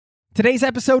Today's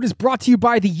episode is brought to you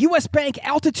by the U.S. Bank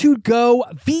Altitude Go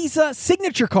Visa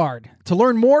Signature Card. To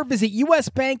learn more, visit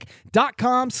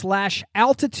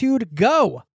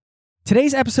usbank.com/altitudego.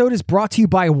 Today's episode is brought to you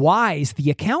by Wise,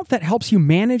 the account that helps you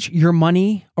manage your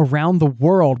money around the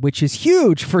world, which is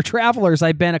huge for travelers.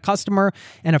 I've been a customer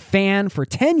and a fan for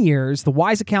 10 years. The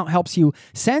Wise account helps you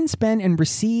send, spend, and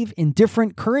receive in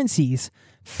different currencies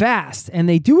fast, and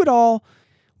they do it all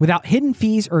without hidden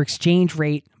fees or exchange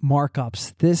rate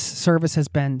markups. This service has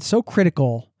been so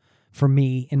critical for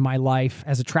me in my life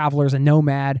as a traveler, as a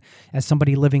nomad, as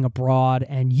somebody living abroad.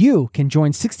 And you can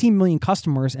join 16 million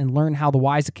customers and learn how the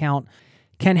Wise account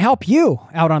can help you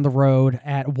out on the road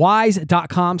at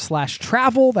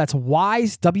wise.com/travel. That's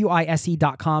wise,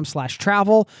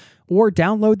 wise.com/travel, or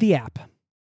download the app.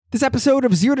 This episode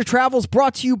of Zero to Travel is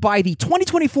brought to you by the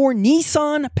 2024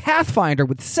 Nissan Pathfinder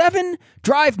with 7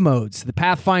 drive modes. The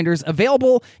Pathfinder's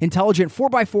available intelligent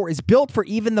 4x4 is built for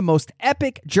even the most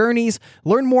epic journeys.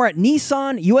 Learn more at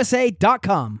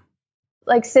nissanusa.com.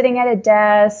 Like sitting at a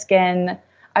desk, and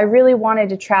I really wanted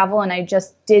to travel, and I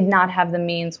just did not have the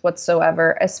means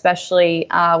whatsoever, especially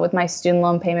with my student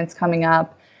loan payments coming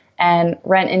up, and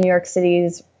rent in New York City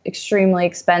is extremely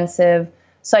expensive.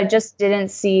 So I just didn't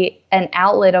see an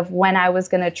outlet of when I was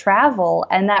going to travel,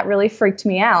 and that really freaked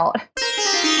me out.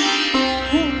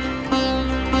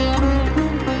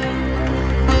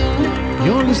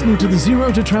 You're listening to the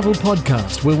Zero to Travel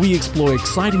podcast, where we explore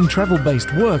exciting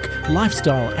travel-based work,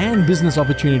 lifestyle, and business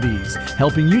opportunities,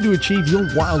 helping you to achieve your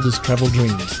wildest travel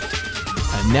dreams.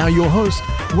 And now your host,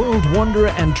 world wanderer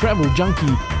and travel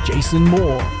junkie, Jason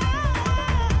Moore.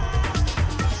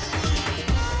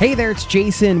 Hey there, it's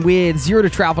Jason with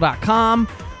ZeroToTravel.com.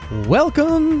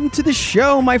 Welcome to the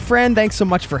show, my friend. Thanks so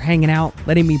much for hanging out,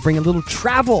 letting me bring a little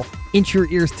travel into your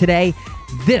ears today.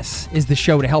 This is the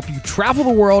show to help you travel the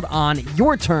world on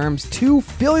your terms to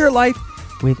fill your life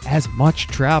with as much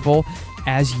travel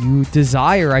as you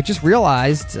desire. I just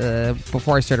realized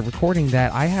before I started recording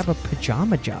that I have a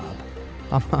pajama job.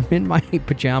 I'm in my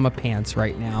pajama pants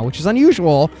right now, which is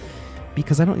unusual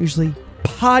because I don't usually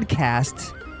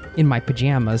podcast in my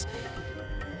pajamas.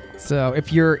 So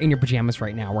if you're in your pajamas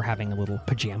right now, we're having a little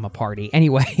pajama party.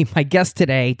 Anyway, my guest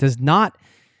today does not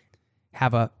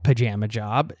have a pajama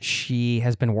job. She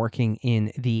has been working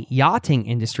in the yachting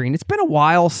industry, and it's been a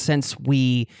while since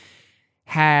we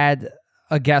had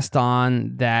a guest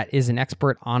on that is an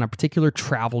expert on a particular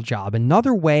travel job,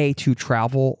 another way to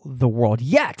travel the world,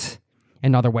 yet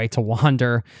another way to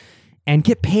wander and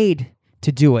get paid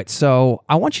to do it. So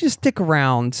I want you to stick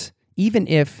around, even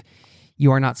if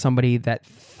you are not somebody that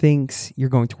thinks you're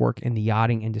going to work in the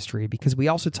yachting industry, because we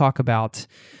also talk about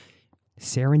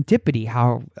serendipity,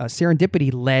 how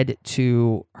serendipity led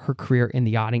to her career in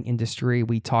the yachting industry.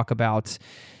 We talk about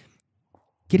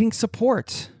getting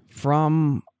support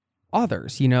from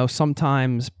others. You know,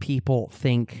 sometimes people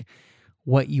think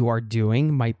what you are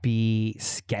doing might be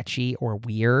sketchy or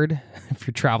weird if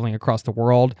you're traveling across the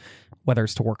world, whether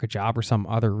it's to work a job or some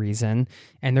other reason,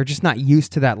 and they're just not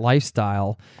used to that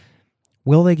lifestyle.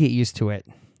 Will they get used to it?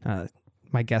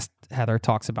 My guest, Heather,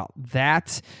 talks about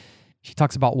that. She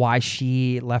talks about why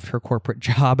she left her corporate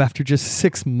job after just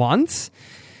 6 months.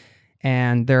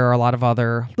 And there are a lot of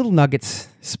other little nuggets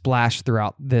splashed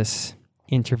throughout this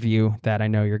interview that I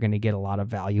know you're going to get a lot of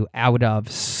value out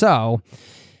of. So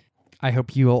I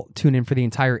hope you'll tune in for the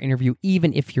entire interview,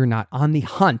 even if you're not on the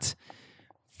hunt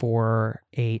for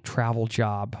a travel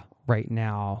job right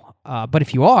now. But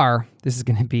if you are, this is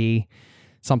going to be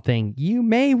something you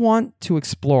may want to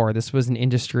explore. This was an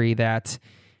industry that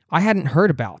I hadn't heard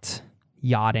about,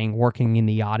 yachting, working in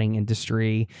the yachting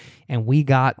industry, and we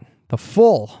got the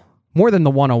full, more than the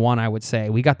 101, I would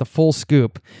say. We got the full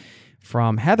scoop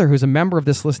from Heather, who's a member of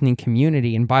this listening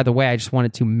community. And by the way, I just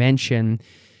wanted to mention,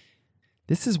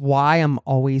 this is why I'm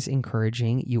always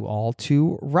encouraging you all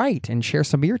to write and share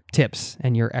some of your tips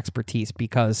and your expertise,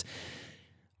 because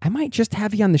I might just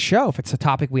have you on the show if it's a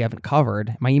topic we haven't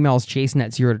covered. My email is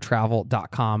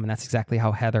jason@zerototravel.com, and that's exactly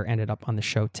how Heather ended up on the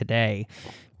show today,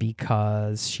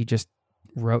 because she just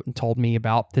wrote and told me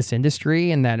about this industry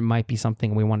and that it might be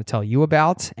something we want to tell you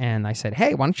about. And I said,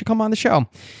 hey, why don't you come on the show?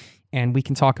 And we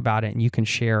can talk about it, and you can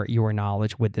share your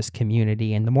knowledge with this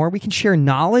community. And the more we can share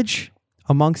knowledge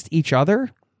amongst each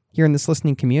other here in this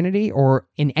listening community or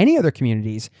in any other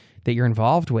communities that you're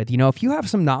involved with, you know, if you have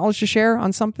some knowledge to share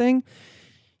on something,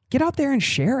 get out there and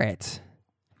share it.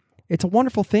 It's a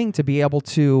wonderful thing to be able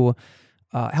to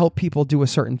help people do a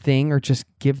certain thing or just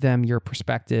give them your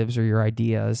perspectives or your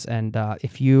ideas. And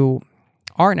if you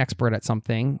are an expert at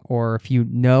something, or if you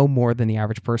know more than the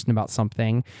average person about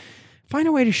something, find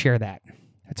a way to share that.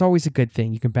 It's always a good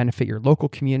thing. You can benefit your local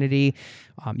community.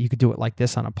 You could do it like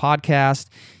this on a podcast.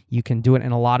 You can do it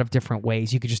in a lot of different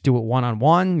ways. You could just do it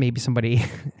one-on-one. Maybe somebody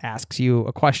asks you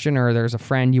a question or there's a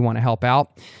friend you want to help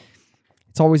out.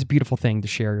 It's always a beautiful thing to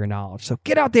share your knowledge. So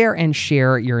get out there and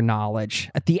share your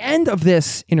knowledge. At the end of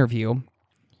this interview, I'm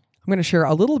going to share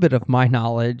a little bit of my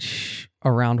knowledge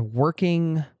around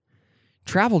working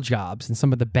travel jobs and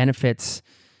some of the benefits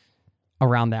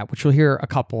around that, which you'll hear a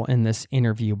couple in this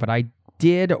interview. But I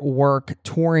did work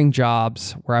touring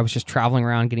jobs where I was just traveling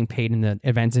around getting paid in the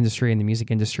events industry and the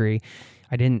music industry.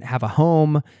 I didn't have a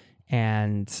home,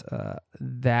 and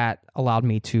that allowed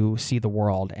me to see the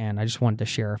world. And I just wanted to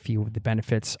share a few of the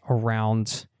benefits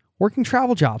around working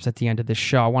travel jobs at the end of this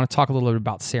show. I want to talk a little bit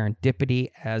about serendipity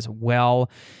as well.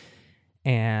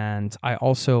 And I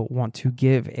also want to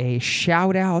give a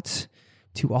shout out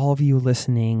to all of you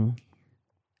listening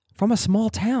from a small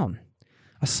town.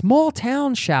 A small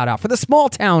town shout out for the small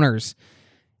towners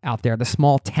out there, the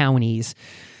small townies,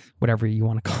 whatever you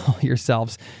want to call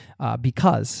yourselves,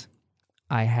 because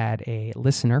I had a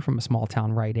listener from a small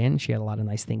town write in. She had a lot of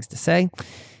nice things to say.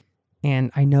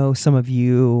 And I know some of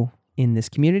you in this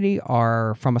community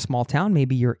are from a small town.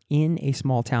 Maybe you're in a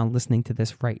small town listening to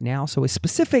this right now. So a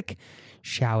specific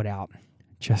shout out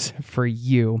just for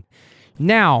you.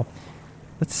 Now,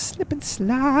 let's slip and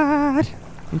slide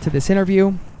into this interview,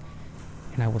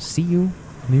 and I will see you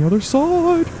on the other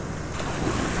side.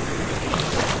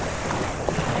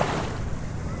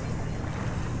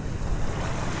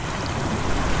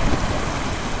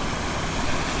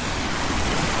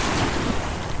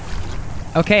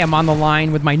 Okay, I'm on the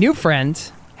line with my new friend,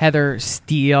 Heather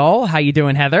Steele. How you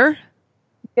doing, Heather?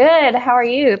 Good. How are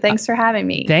you? Thanks for having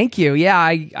me. Thank you. Yeah,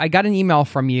 I got an email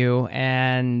from you,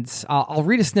 and I'll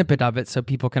read a snippet of it so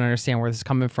people can understand where this is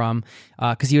coming from,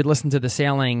 because you had listened to the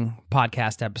sailing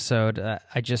podcast episode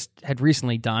I just had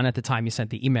recently done at the time you sent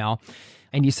the email.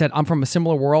 And you said, I'm from a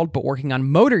similar world, but working on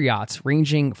motor yachts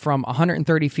ranging from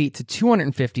 130 feet to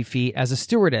 250 feet as a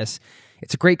stewardess.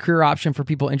 It's a great career option for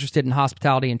people interested in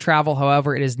hospitality and travel.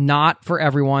 However, it is not for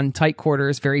everyone. Tight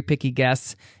quarters, very picky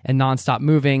guests, and nonstop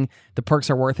moving. The perks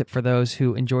are worth it for those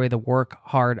who enjoy the work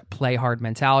hard, play hard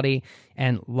mentality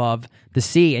and love the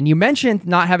sea. And you mentioned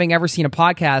not having ever seen a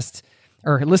podcast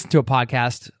or listened to a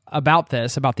podcast about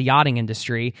this, about the yachting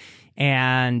industry.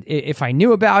 And if I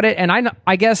knew about it, and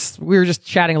I guess we were just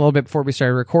chatting a little bit before we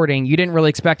started recording, you didn't really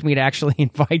expect me to actually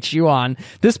invite you on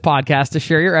this podcast to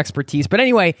share your expertise. But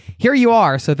anyway, here you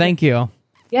are. So thank you.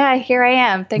 Yeah, here I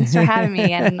am. Thanks for having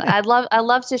me. And I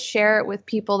love to share it with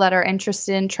people that are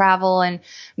interested in travel, and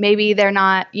maybe they're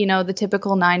not, the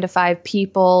typical 9-to-5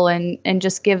 people, and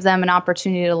just give them an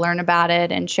opportunity to learn about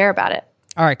it and share about it.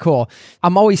 All right, cool.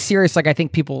 I'm always serious. Like, I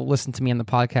think people listen to me on the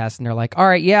podcast and they're like, all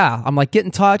right, yeah. I'm like, get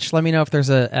in touch. Let me know if there's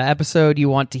an episode you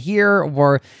want to hear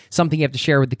or something you have to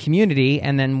share with the community.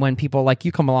 And then when people like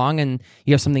you come along and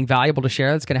you have something valuable to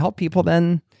share that's going to help people,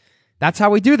 then that's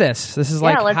how we do this. This is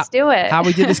let's do it. How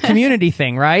we do this community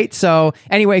thing, right? So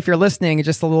anyway, if you're listening,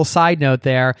 just a little side note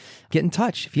there, get in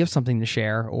touch if you have something to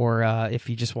share, or if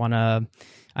you just want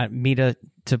me to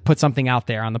put something out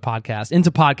there on the podcast, into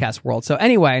podcast world. So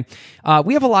anyway,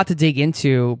 we have a lot to dig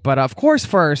into, but of course,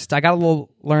 first, I got to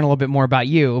learn a little bit more about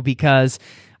you, because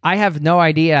I have no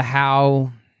idea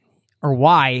how or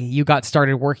why you got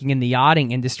started working in the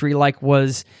yachting industry. All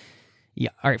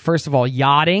right, first of all,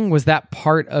 yachting, was that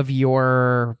part of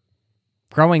your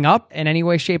growing up in any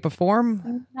way, shape, or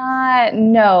form?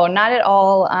 No, not at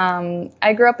all.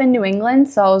 I grew up in New England,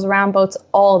 so I was around boats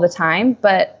all the time,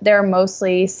 but they're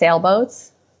mostly sailboats.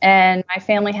 And my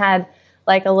family had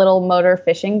like a little motor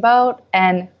fishing boat,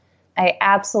 and I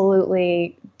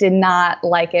absolutely did not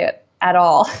like it at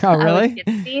all. Oh, really? I would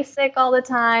get seasick all the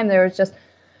time. There was just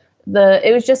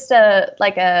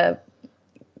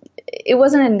it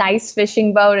wasn't a nice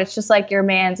fishing boat. It's just like your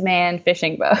man's man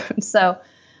fishing boat. So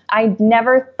I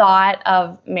never thought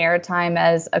of maritime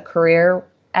as a career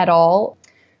at all.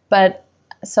 But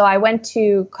so I went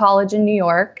to college in New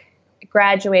York,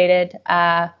 graduated,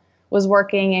 was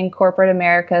working in corporate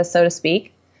America, so to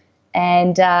speak,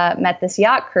 and met this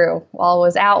yacht crew while I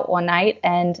was out one night,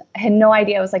 and I had no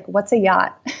idea. I was like, what's a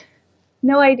yacht?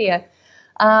 No idea.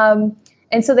 And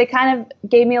so they kind of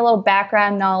gave me a little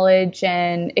background knowledge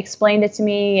and explained it to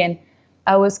me, and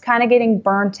I was kind of getting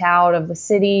burnt out of the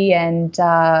city, and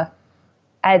I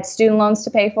had student loans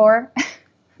to pay for.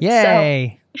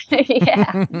 Yay! So,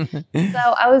 yeah. So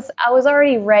I was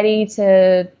already ready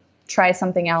to try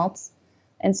something else.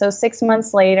 And so 6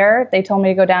 months later, they told me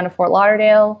to go down to Fort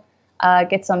Lauderdale,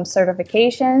 get some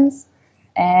certifications,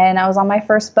 and I was on my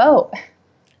first boat.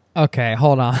 Okay,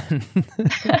 hold on.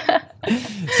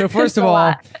 So first of a all,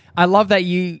 lot. I love that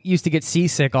you used to get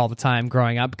seasick all the time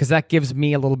growing up, because that gives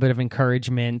me a little bit of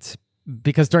encouragement.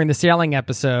 Because during the sailing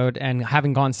episode and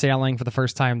having gone sailing for the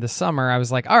first time this summer, I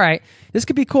was like, all right, this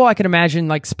could be cool. I can imagine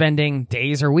like spending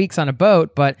days or weeks on a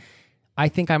boat, but I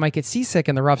think I might get seasick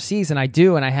in the rough seas, and I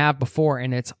do, and I have before,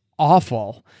 and it's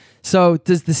awful. So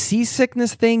does the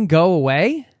seasickness thing go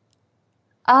away?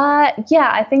 Yeah,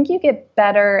 I think you get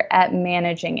better at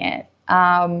managing it.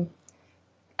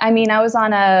 I mean, I was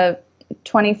on a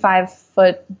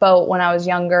 25-foot boat when I was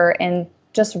younger in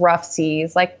just rough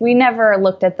seas. Like, we never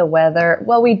looked at the weather.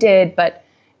 Well, we did, but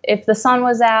if the sun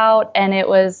was out and it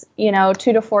was, 2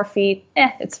 to 4 feet,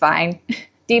 it's fine.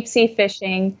 Deep sea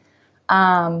fishing.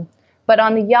 But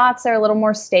on the yachts, they're a little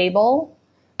more stable.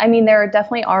 I mean, there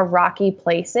definitely are rocky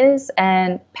places,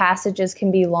 and passages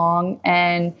can be long,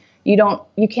 and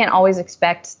you can't always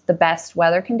expect the best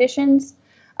weather conditions.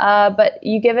 But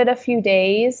you give it a few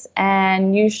days,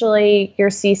 and usually your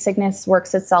seasickness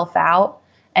works itself out,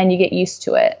 and you get used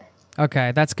to it.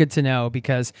 Okay, that's good to know,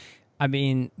 because, I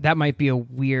mean, that might be a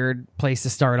weird place to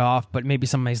start off, but maybe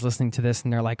somebody's listening to this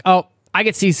and they're like, oh, I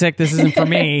get seasick. This isn't for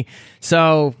me.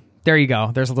 So there you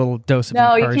go. There's a little dose of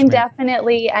encouragement. No, you can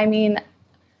definitely,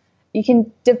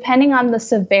 depending on the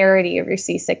severity of your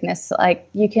seasickness, like,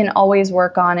 you can always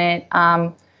work on it.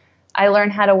 I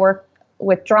learned how to work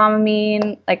with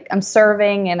Dramamine. Like, I'm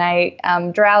serving and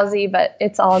I'm drowsy, but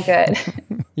it's all good.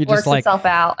 You Works just like itself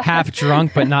out. half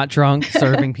drunk but not drunk,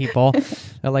 serving people.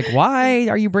 They're like, "Why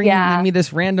are you bringing me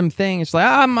this random thing?" It's like,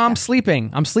 I'm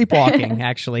sleeping. I'm sleepwalking,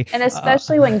 actually. And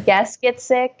especially when guests get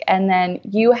sick, and then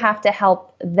you have to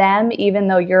help them, even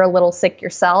though you're a little sick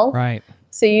yourself. Right.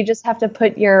 So you just have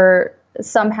to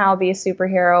somehow be a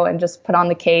superhero and just put on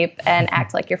the cape and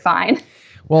act like you're fine.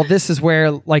 Well, this is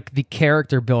where like the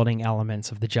character building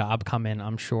elements of the job come in,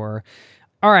 I'm sure.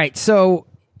 All right. So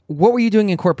what were you doing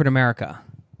in corporate America?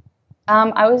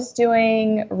 I was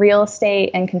doing real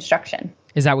estate and construction.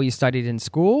 Is that what you studied in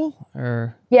school,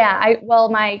 or? Yeah,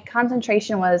 my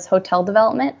concentration was hotel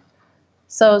development.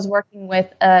 So I was working with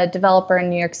a developer in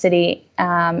New York City,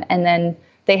 and then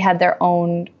they had their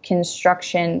own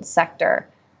construction sector.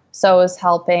 So I was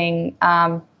helping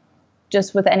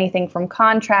just with anything from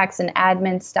contracts and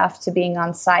admin stuff to being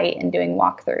on site and doing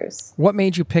walkthroughs. What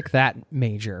made you pick that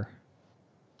major?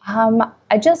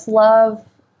 I just love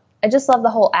the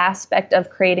whole aspect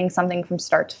of creating something from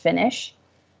start to finish.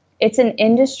 It's an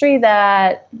industry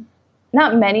that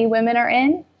not many women are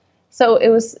in. So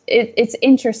it's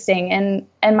interesting.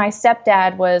 And my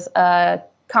stepdad was a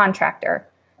contractor.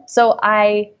 So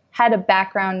I had a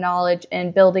background knowledge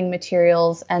in building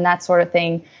materials and that sort of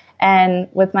thing. And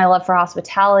with my love for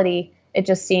hospitality, it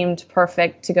just seemed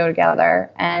perfect to go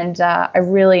together. And I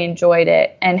really enjoyed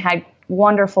it and had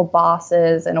wonderful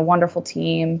bosses and a wonderful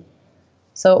team.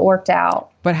 So it worked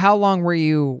out. But how long were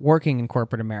you working in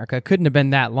corporate America? It couldn't have been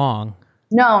that long.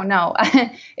 No.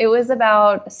 It was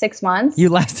about 6 months. You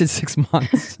lasted 6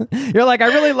 months. You're like, I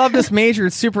really love this major.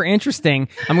 It's super interesting.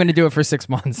 I'm going to do it for 6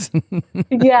 months.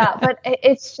 Yeah, but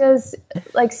it's just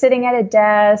like sitting at a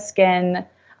desk, and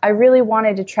I really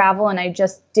wanted to travel, and I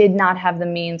just did not have the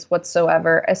means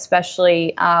whatsoever,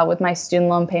 especially with my student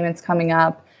loan payments coming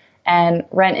up, and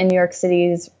rent in New York City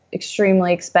is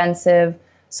extremely expensive.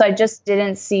 So I just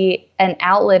didn't see an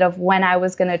outlet of when I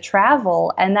was going to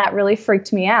travel, and that really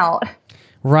freaked me out.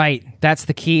 Right. That's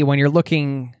the key. When you're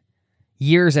looking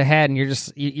years ahead and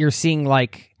you're seeing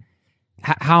like,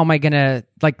 how am I going to,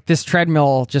 like, this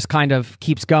treadmill just kind of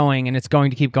keeps going, and it's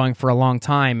going to keep going for a long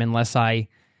time unless I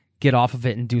get off of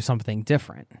it and do something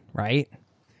different. Right.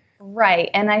 Right.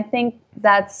 And I think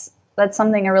that's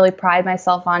something I really pride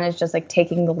myself on, is just like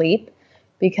taking the leap,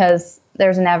 because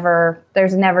there's never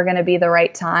going to be the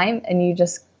right time, and you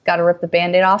just got to rip the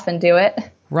Band-Aid off and do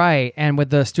it. Right. And with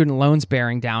the student loans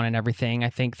bearing down and everything, I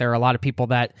think there are a lot of people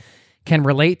that can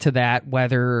relate to that,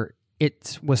 whether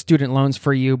it was student loans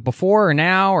for you before or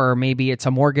now, or maybe it's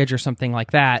a mortgage or something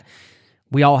like that.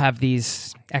 We all have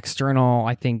these external,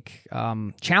 I think,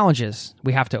 challenges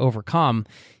we have to overcome.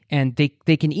 And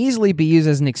they can easily be used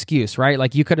as an excuse, right?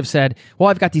 Like, you could have said, well,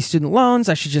 I've got these student loans.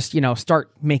 I should just,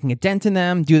 start making a dent in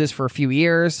them, do this for a few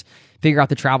years, figure out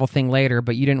the travel thing later,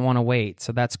 but you didn't want to wait.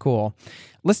 So that's cool.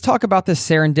 Let's talk about this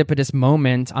serendipitous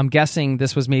moment. I'm guessing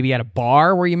this was maybe at a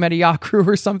bar where you met a yacht crew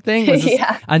or something. Was this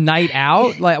a night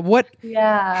out? Like, what?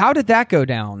 Yeah. How did that go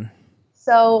down?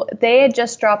 So they had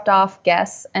just dropped off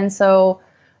guests. And so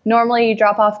normally you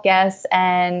drop off guests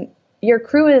and your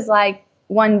crew is like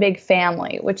one big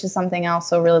family, which is something I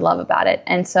also really love about it.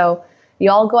 And so you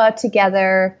all go out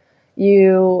together,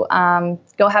 you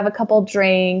go have a couple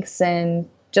drinks and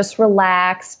just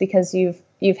relax, because you've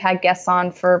you've had guests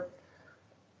on for,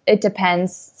 it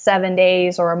depends, 7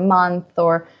 days or a month,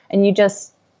 and you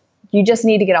just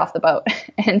need to get off the boat.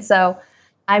 And so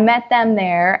I met them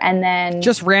there, and then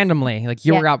just randomly, like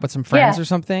you were out with some friends or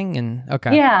something, and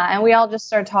okay. Yeah, and we all just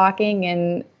started talking,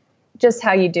 and just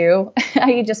how you do, how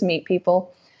you just meet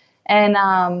people. And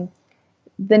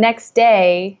the next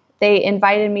day, they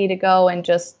invited me to go and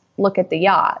just look at the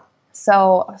yacht.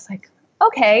 So I was like,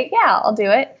 okay, yeah, I'll do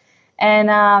it.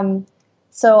 And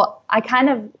so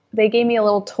they gave me a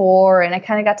little tour, and I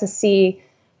kind of got to see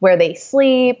where they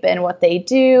sleep and what they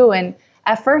do. And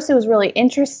at first it was really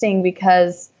interesting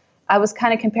because I was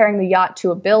kind of comparing the yacht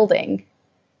to a building.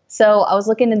 So I was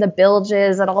looking in the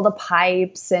bilges at all the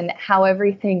pipes and how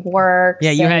everything works.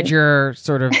 Yeah, you had your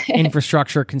sort of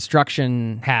infrastructure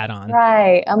construction hat on.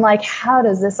 Right. I'm like, how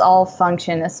does this all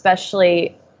function,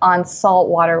 especially on salt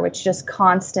water, which just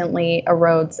constantly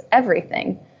erodes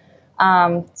everything?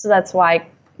 So that's why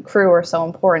crew are so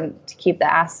important, to keep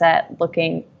the asset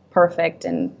looking perfect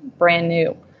and brand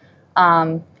new.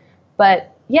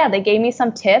 But yeah, they gave me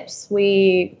some tips.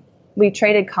 We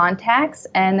traded contacts,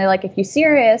 and they're like, if you're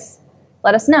serious,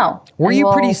 let us know. Were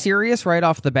you pretty serious right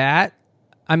off the bat?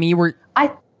 I mean, you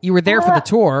were there for the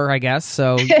tour, I guess.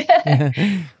 So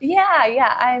yeah.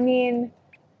 I mean,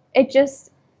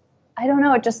 I don't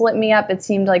know. It just lit me up. It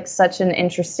seemed like such an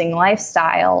interesting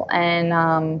lifestyle,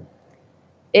 and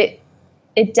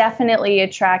it definitely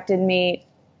attracted me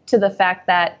to the fact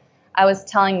that I was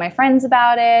telling my friends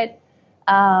about it.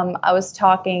 I was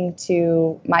talking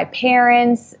to my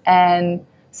parents, and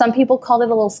some people called it a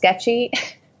little sketchy.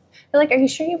 They're like, are you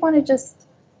sure you want to just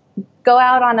go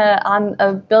out on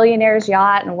a billionaire's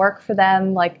yacht and work for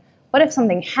them? Like, what if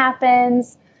something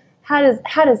happens? How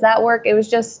does that work? It was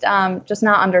just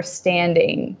not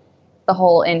understanding the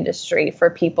whole industry for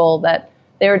people, that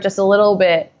they were just a little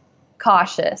bit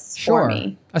cautious for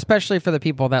me. Especially for the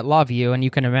people that love you, and you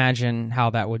can imagine how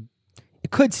it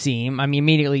could seem. I mean,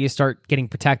 immediately you start getting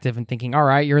protective and thinking, all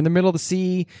right, you're in the middle of the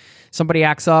sea, somebody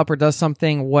acts up or does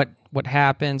something, what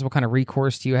happens? What kind of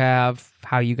recourse do you have?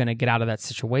 How are you going to get out of that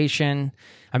situation?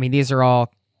 I mean, these are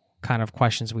all kind of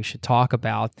questions we should talk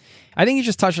about. I think you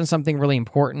just touched on something really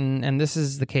important, and this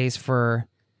is the case for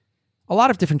a lot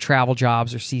of different travel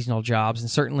jobs or seasonal jobs, and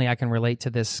certainly I can relate to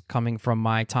this coming from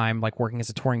my time like working as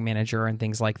a touring manager and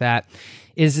things like that,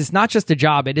 is it's not just a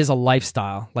job, it is a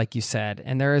lifestyle, like you said.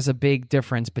 And there is a big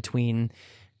difference between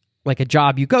like a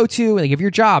job you go to, like if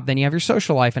your job, then you have your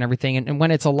social life and everything. And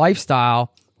when it's a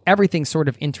lifestyle, everything's sort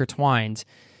of intertwined.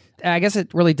 I guess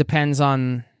it really depends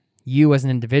on you as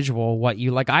an individual, what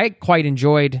you like. I quite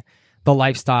enjoyed the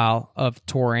lifestyle of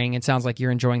touring. It sounds like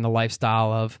you're enjoying the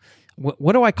lifestyle of,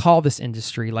 what do I call this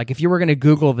industry? Like if you were going to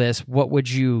Google this, what would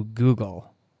you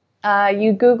Google?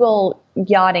 You Google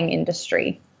yachting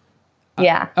industry.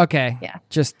 Yeah. Okay. Yeah.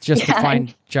 Just to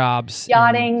find jobs.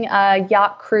 Yachting,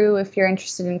 yacht crew, if you're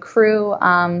interested in crew.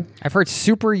 I've heard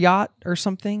super yacht or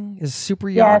something. Is super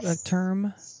yacht a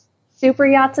term? Super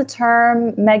yacht's a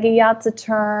term. Mega yacht's a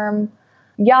term.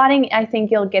 Yachting, I think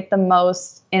you'll get the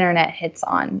most internet hits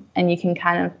on, and you can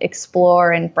kind of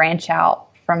explore and branch out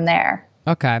from there.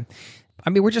 Okay. I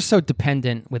mean, we're just so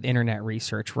dependent with internet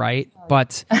research, right?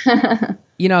 But,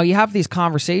 you have these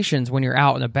conversations when you're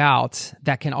out and about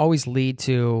that can always lead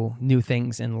to new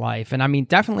things in life. And I mean,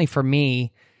 definitely for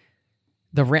me,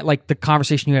 the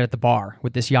conversation you had at the bar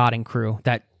with this yachting crew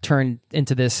that turned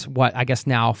into this, I guess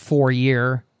now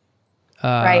 4-year.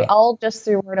 Right. All just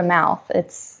through word of mouth.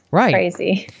 It's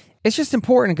crazy. It's just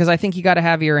important because I think you got to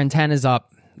have your antennas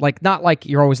up. Like, not like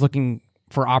you're always looking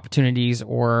for opportunities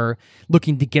or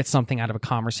looking to get something out of a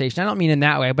conversation. I don't mean in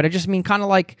that way, but I just mean kind of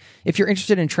like if you're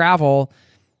interested in travel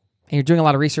and you're doing a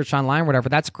lot of research online, whatever,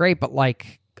 that's great. But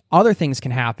like other things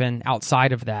can happen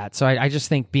outside of that. So I just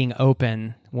think being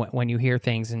open when you hear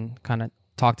things and kind of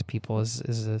talk to people is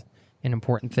an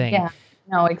important thing. Yeah,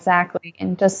 no, exactly.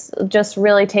 And just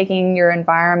really taking your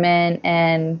environment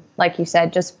and, like you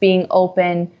said, just being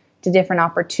open to different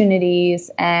opportunities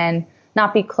and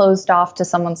not be closed off to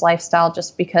someone's lifestyle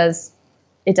just because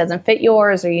it doesn't fit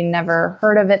yours or you never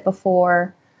heard of it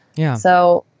before. Yeah.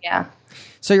 So, yeah.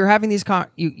 So you're having these,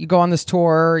 you go on this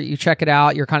tour, you check it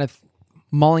out, you're kind of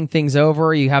mulling things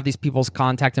over, you have these people's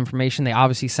contact information. They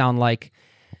obviously sound like,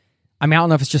 I mean, I don't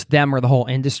know if it's just them or the whole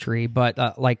industry, but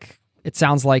it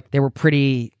sounds like they were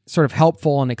pretty sort of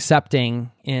helpful and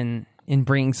accepting in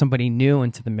bringing somebody new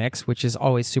into the mix, which is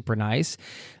always super nice.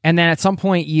 And then at some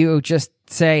point you just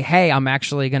say, hey, I'm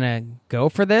actually going to go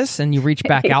for this. And you reach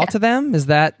back out to them. Is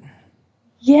that?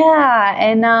 Yeah.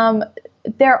 And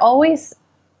they're always,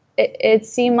 it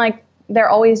seemed like they're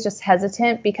always just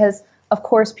hesitant because of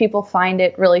course, people find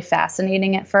it really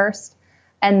fascinating at first.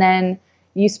 And then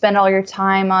you spend all your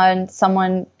time on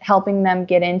someone helping them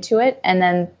get into it, and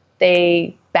then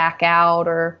they back out,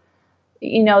 or,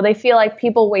 they feel like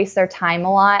people waste their time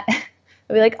a lot.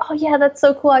 They'll be like, oh yeah, that's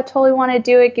so cool. I totally want to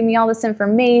do it. Give me all this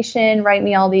information, write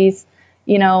me all these,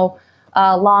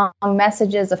 long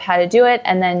messages of how to do it.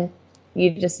 And then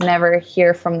you just never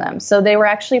hear from them. So they were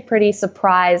actually pretty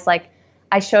surprised. Like,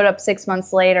 I showed up 6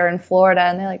 months later in Florida,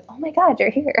 and they're like, oh my God, you're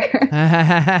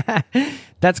here.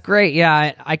 That's great.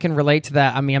 Yeah, I can relate to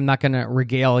that. I mean, I'm not going to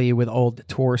regale you with old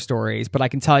tour stories, but I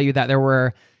can tell you that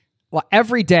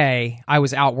every day I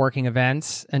was out working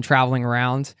events and traveling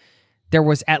around, there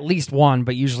was at least one,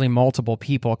 but usually multiple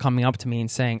people coming up to me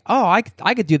and saying, oh, I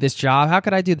could do this job. How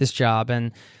could I do this job?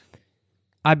 And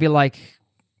I'd be like,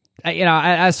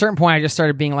 at a certain point, I just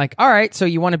started being like, all right, so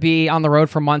you want to be on the road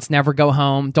for months, never go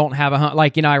home, don't have a home.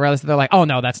 Like, I realized they're like, oh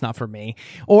no, that's not for me.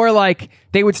 Or like,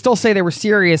 they would still say they were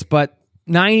serious, but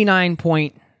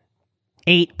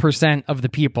 99.8% of the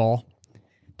people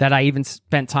that I even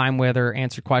spent time with or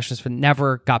answered questions for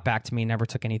never got back to me, never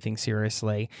took anything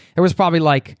seriously. There was probably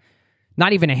like,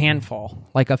 not even a handful,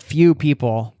 like a few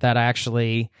people that I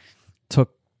actually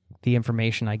took the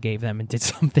information I gave them and did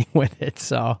something with it.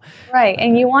 So right.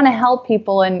 And you want to help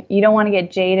people, and you don't want to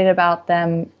get jaded about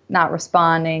them not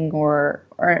responding or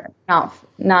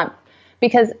not,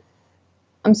 because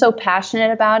I'm so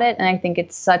passionate about it. And I think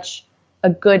it's such a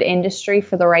good industry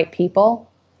for the right people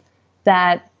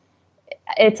that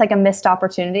it's like a missed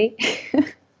opportunity.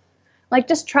 Like,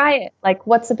 just try it. Like,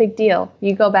 what's the big deal?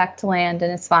 You go back to land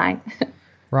and it's fine.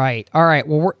 Right. All right.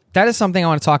 Well, that is something I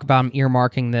want to talk about. I'm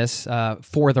earmarking this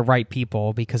for the right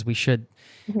people, because we should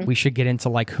get into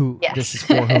like who this is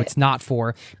for, who it's not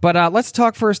for. But let's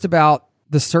talk first about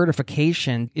the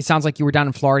certification. It sounds like you were down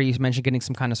in Florida. You mentioned getting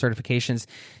some kind of certifications.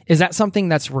 Is that something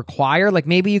that's required? Like,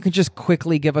 maybe you can just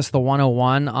quickly give us the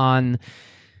 101 on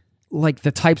like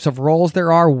the types of roles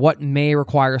there are, what may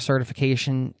require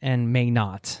certification and may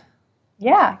not.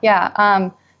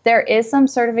 Yeah. There is some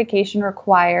certification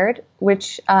required,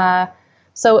 which,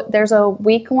 so there's a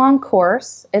week-long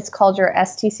course. It's called your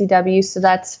STCW. So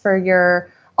that's for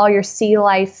all your sea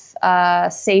life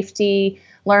safety,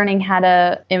 learning how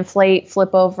to inflate,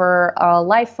 flip over a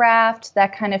life raft,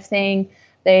 that kind of thing.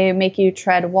 They make you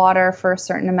tread water for a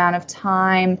certain amount of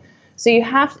time. So you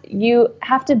have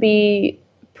to be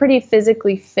pretty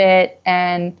physically fit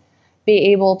and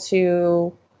be able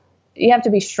to, you have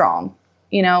to be strong,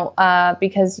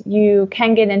 because you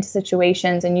can get into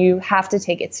situations and you have to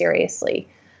take it seriously.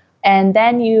 And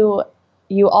then you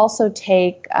also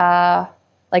take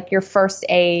like your first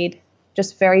aid,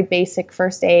 just very basic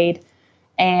first aid,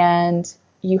 and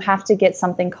you have to get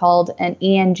something called an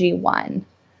ENG1.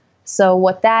 So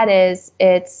what that is,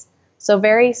 it's so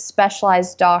very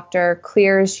specialized doctor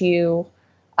clears you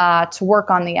to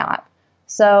work on the yacht.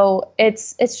 So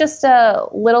it's just a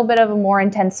little bit of a more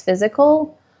intense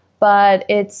physical, but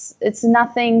it's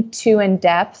nothing too in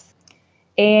depth.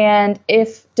 And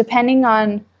depending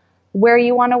on where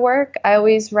you want to work, I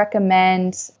always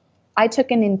recommend, I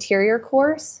took an interior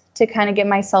course to kind of get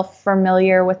myself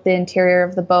familiar with the interior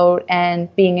of the boat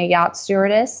and being a yacht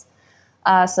stewardess.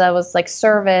 So that was like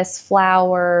service,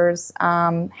 flowers,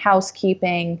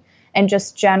 housekeeping, and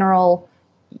just general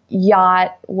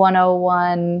yacht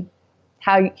 101,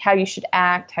 how you should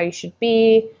act, how you should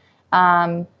be,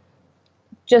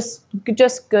 just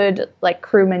good like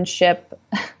crewmanship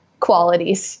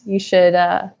qualities you should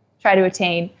try to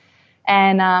attain.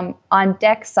 And on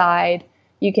deck side,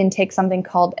 you can take something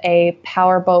called a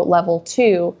powerboat level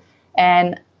 2.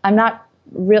 And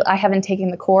I haven't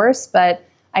taken the course, but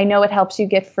I know it helps you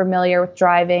get familiar with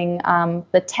driving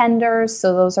the tenders.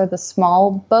 So those are the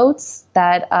small boats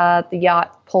that the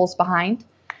yacht pulls behind,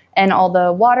 and all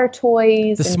the water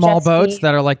toys. The and small jet boats ski.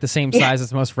 that are like the same size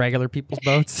as most regular people's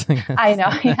boats. I know.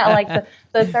 Yeah, like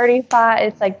the 35,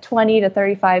 it's like 20 to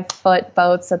 35 foot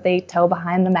boats that they tow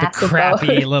behind the massive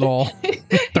crappy boat. little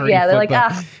 30 Yeah, they're foot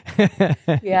like,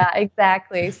 boat. Yeah,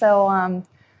 exactly. So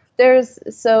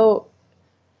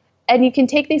and you can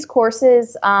take these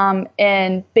courses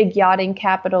in big yachting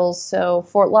capitals. So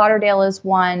Fort Lauderdale is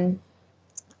one,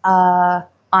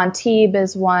 Antibes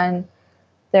is one.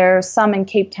 There's some in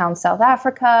Cape Town, South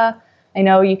Africa. I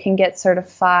know you can get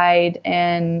certified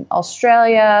in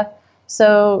Australia.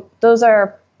 So those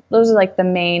are like the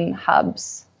main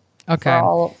hubs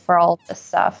for all this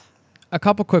stuff. A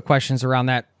couple quick questions around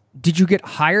that. Did you get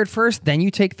hired first, then you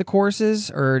take the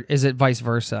courses, or is it vice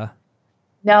versa?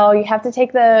 No, you have to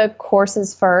take the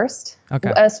courses first,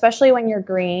 Okay. Especially when you're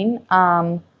green.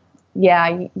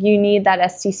 you need that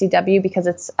STCW because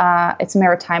it's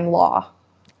maritime law.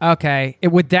 Okay.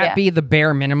 Would that Yeah. be the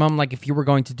bare minimum? Like if you were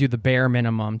going to do the bare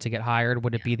minimum to get hired,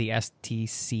 would it be the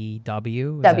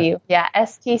STCW?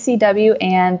 STCW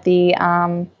and the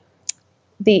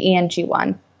ENG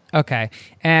one. Okay.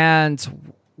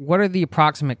 And what are the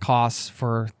approximate costs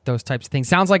for those types of things?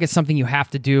 Sounds like it's something you have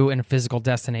to do in a physical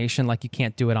destination, like you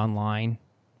can't do it online,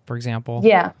 for example.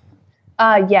 Yeah.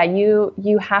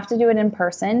 You have to do it in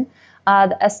person.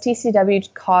 The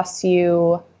STCW costs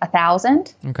you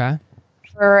 $1,000 Okay.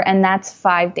 and that's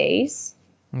 5 days.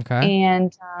 Okay.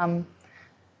 And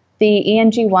the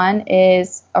ENG one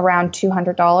is around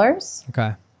 $200.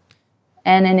 Okay.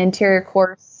 And an interior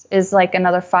course is like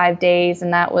another 5 days,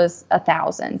 and that was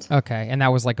 $1,000. Okay. And that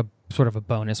was like a sort of a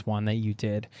bonus one that you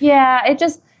did. Yeah,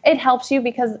 it helps you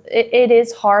because it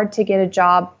is hard to get a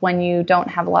job when you don't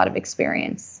have a lot of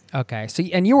experience. Okay. So,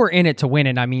 and you were in it to win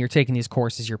it. I mean, you're taking these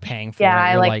courses, you're paying for it.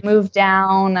 Yeah, You're I moved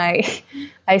down.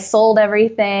 I sold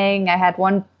everything. I had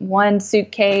one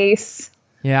suitcase.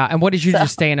 Yeah. And what did you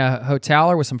just stay in a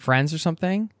hotel or with some friends or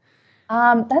something?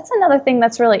 That's another thing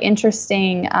that's really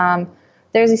interesting.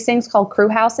 There's these things called crew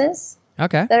houses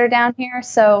Okay. that are down here.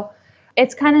 So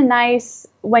it's kind of nice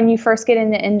when you first get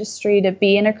in the industry to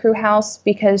be in a crew house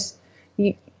because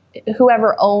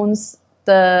whoever owns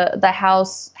the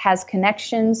house has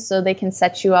connections, so they can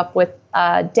set you up with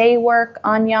day work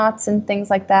on yachts and things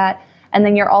like that. And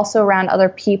then you're also around other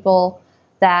people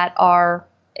that are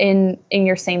in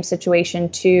your same situation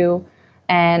too,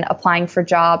 and applying for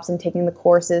jobs and taking the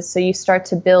courses. So you start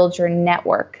to build your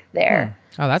network there.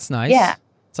 Oh, that's nice. Yeah.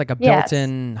 It's like a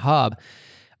built-in hub.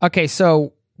 Okay,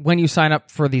 so when you sign up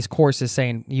for these courses,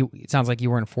 it sounds like you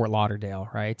were in Fort Lauderdale,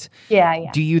 right? Yeah.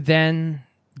 Do you then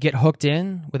get hooked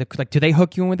in with do they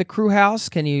hook you in with a crew house?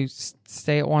 Can you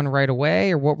stay at one right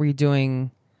away, or what were you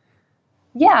doing?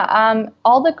 Yeah,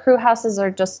 all the crew houses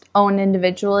are just owned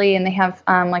individually, and they have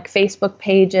like Facebook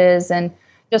pages, and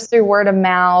just through word of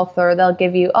mouth, or they'll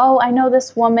give you, oh, I know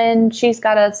this woman, she's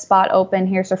got a spot open,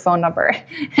 here's her phone number,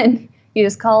 and you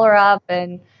just call her up,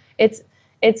 and it's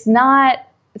not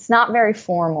very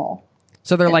formal.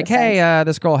 So they're like, hey, sense.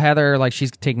 this girl Heather, like she's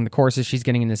taking the courses, she's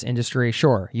getting in this industry.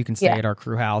 Sure, you can stay at our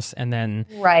crew house, and then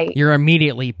you're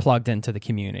immediately plugged into the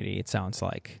community. It sounds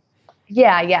like.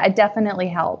 Yeah, it definitely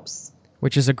helps.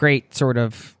 Which is a great sort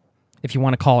of, if you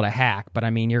want to call it a hack, but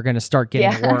I mean, you're going to start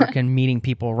getting work and meeting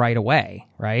people right away,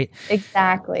 right?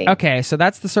 Exactly. Okay, so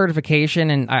that's the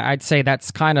certification, and I'd say that's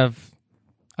kind of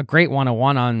a great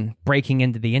 101 on breaking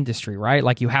into the industry, right?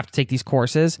 Like you have to take these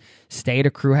courses, stay at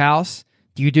a crew house.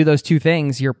 Do you do those two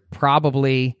things, you're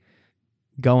probably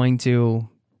going to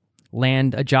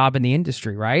land a job in the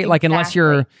industry, right? Exactly. Like unless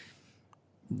you're,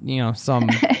 some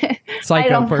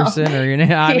psycho person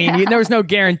or, I mean, there's no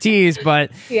guarantees,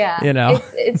 but,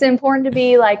 it's important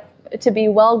to be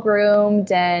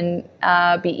well-groomed and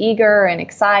be eager and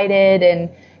excited. And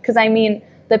because I mean,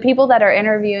 the people that are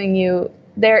interviewing you,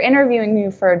 they're interviewing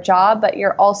you for a job, but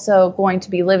you're also going to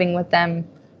be living with them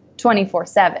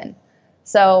 24/7.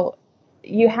 So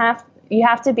you have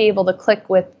to be able to click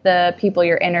with the people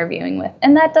you're interviewing with.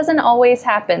 And that doesn't always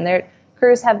happen.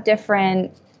 Crews have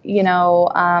different,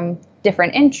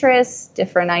 different interests,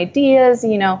 different ideas,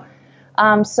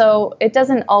 so it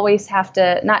doesn't always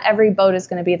not every boat is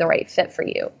going to be the right fit for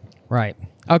you. Right.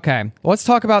 Okay. Well, let's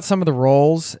talk about some of the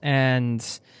roles, and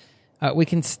we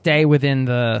can stay within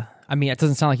it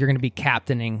doesn't sound like you're going to be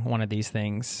captaining one of these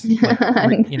things.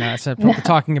 So we're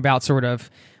talking about sort of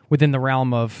within the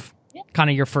realm of kind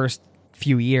of your first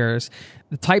few years,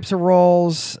 the types of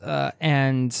roles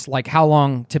and like how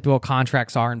long typical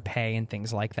contracts are and pay and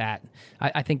things like that.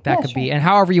 I think that could be, and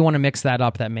however you want to mix that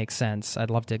up, that makes sense. I'd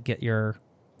love to get your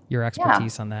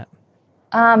expertise on that.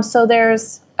 So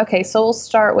we'll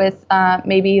start with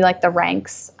maybe like the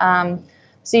ranks.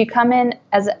 So you come in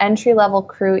as an entry-level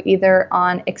crew either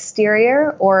on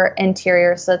exterior or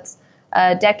interior. So it's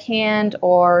deckhand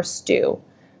or stew.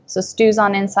 So stew's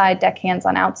on inside, deckhand's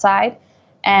on outside.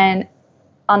 And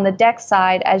on the deck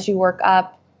side, as you work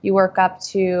up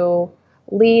to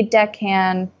lead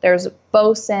deckhand. There's a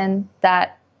bosun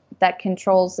that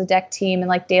controls the deck team and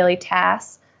like daily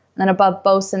tasks. And then above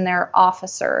bosun, there are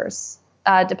officers,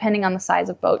 depending on the size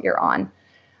of boat you're on.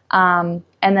 And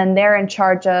then they're in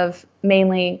charge of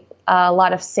mainly a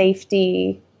lot of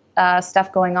safety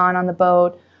stuff going on the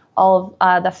boat, all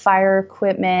of the fire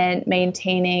equipment,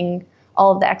 maintaining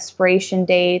all of the expiration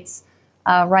dates,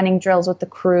 running drills with the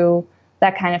crew,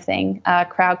 that kind of thing,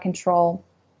 crowd control.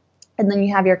 And then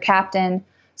you have your captain.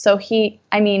 So he's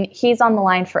on the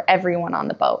line for everyone on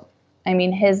the boat. I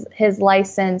mean, his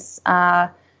license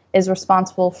is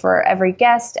responsible for every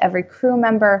guest, every crew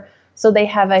member. So they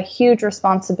have a huge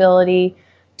responsibility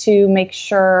to make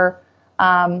sure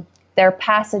their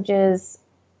passages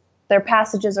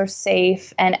are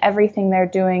safe and everything they're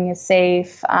doing is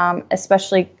safe.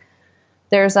 Especially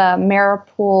there's a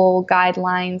Maripool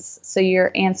guidelines, so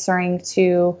you're answering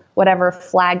to whatever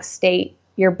flag state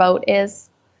your boat is.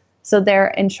 So they're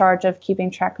in charge of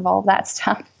keeping track of all of that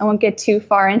stuff. I won't get too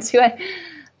far into it.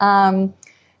 And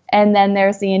then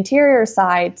there's the interior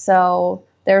side. So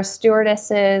there's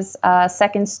stewardesses,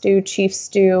 second stew, chief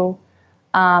stew,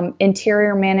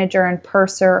 interior manager, and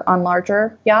purser on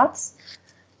larger yachts.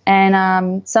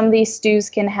 And some of these stews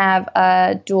can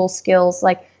have dual skills.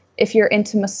 Like if you're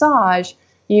into massage,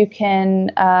 you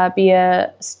can be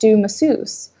a stew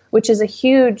masseuse, which is a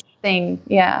huge thing.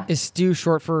 Yeah. Is stew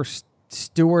short for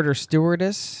steward or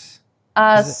stewardess?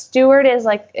 Steward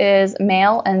is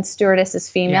male and stewardess is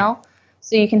female. Yeah.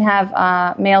 So you can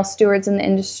have male stewards in the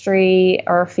industry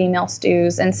or female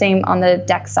stews, and same on the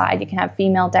deck side. You can have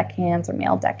female deckhands or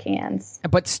male deckhands.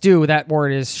 But stew, that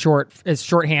word is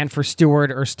shorthand for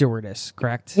steward or stewardess,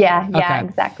 correct? Yeah, okay.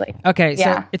 Exactly. Okay,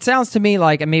 so it sounds to me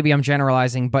like, and maybe I'm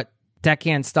generalizing, but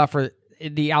deckhand stuff or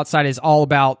the outside is all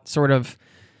about sort of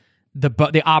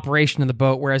the operation of the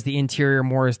boat, whereas the interior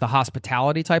more is the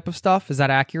hospitality type of stuff. Is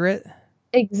that accurate?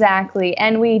 Exactly.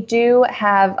 And we do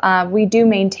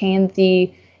maintain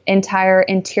the entire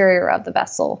interior of the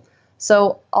vessel.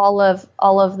 So all of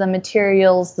the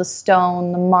materials, the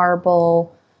stone, the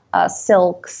marble,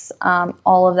 silks,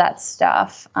 all of that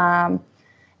stuff. And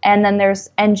then there's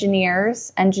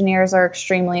engineers. Engineers are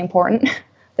extremely important.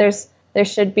 There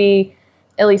should be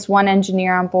at least one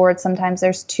engineer on board. Sometimes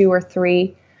there's 2 or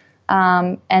 3.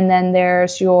 And then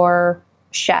there's your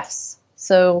chefs.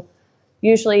 So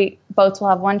usually boats will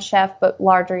have one chef, but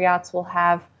larger yachts will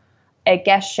have a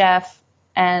guest chef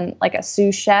and like a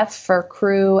sous chef for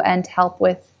crew and to help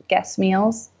with guest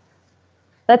meals.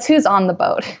 That's who's on the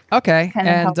boat. Okay.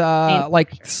 And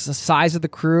like the size of the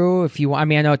crew, if you want, I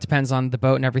mean, I know it depends on the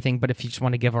boat and everything, but if you just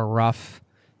want to give a rough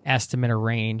estimate or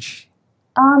range.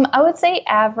 I would say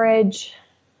average,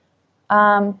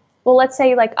 well, let's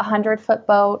say like 100-foot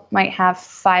boat might have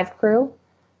 5 crew,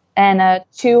 and a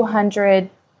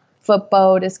 200-foot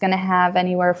boat is going to have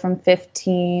anywhere from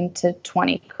 15 to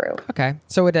 20 crew. Okay.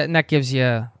 So and that gives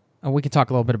you, we can talk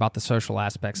a little bit about the social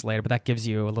aspects later, but that gives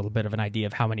you a little bit of an idea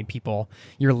of how many people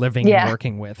you're living and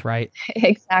working with, right?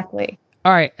 Exactly.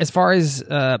 All right. As far as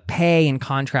pay and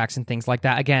contracts and things like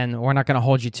that, again, we're not going to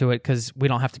hold you to it because we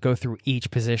don't have to go through each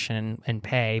position and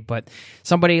pay. But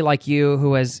somebody like you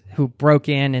who broke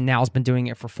in and now has been doing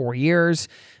it for 4 years,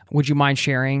 would you mind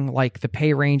sharing like the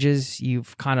pay ranges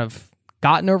you've kind of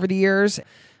gotten over the years?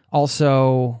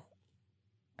 Also,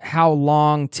 how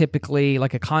long typically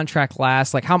like a contract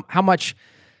lasts? Like how much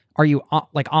are you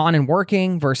on and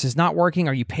working versus not working?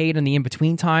 Are you paid in the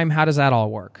in-between time? How does that all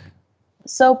work?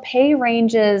 So pay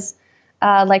ranges,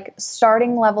 like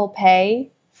starting level pay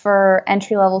for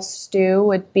entry level stew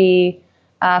would be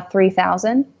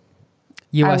 $3,000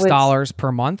 US dollars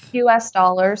per month. US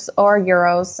dollars or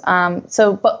euros.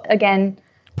 But again,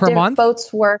 per month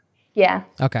boats work. Yeah.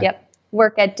 Okay. Yep.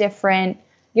 Work at different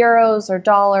euros or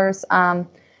dollars,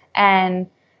 and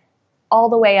all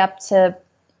the way up to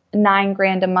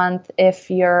 $9,000 a month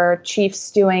if you're chief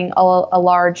stewing a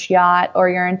large yacht or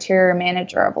you're interior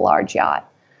manager of a large yacht.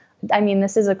 I mean,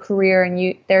 this is a career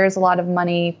and there's a lot of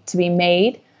money to be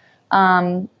made.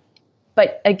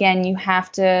 But again, you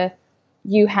have to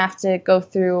go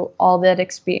through all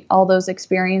those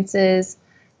experiences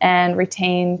and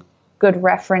retain good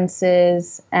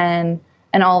references and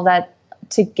all that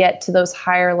to get to those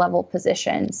higher level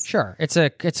positions. Sure. It's a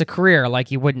career.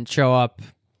 Like you wouldn't show up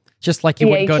just like you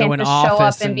wouldn't go to an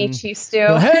office show up and be chief stew.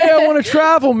 Hey, I want to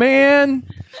travel, man.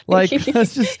 Like,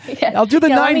 let's just, I'll do the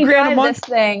 $9,000 a month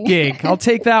gig. I'll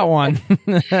take that one.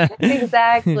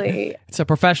 Exactly. It's a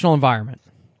professional environment.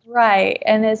 Right.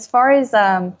 And as far as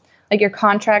like your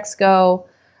contracts go,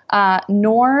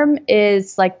 norm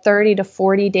is like 30 to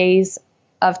 40 days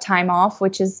of time off,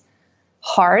 which is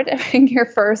hard when you're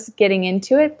first getting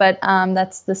into it, but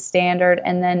that's the standard.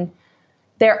 And then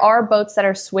there are boats that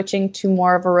are switching to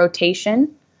more of a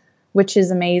rotation, which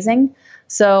is amazing.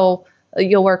 So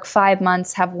you'll work 5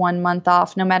 months, have 1 month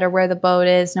off, no matter where the boat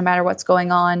is, no matter what's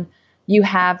going on. You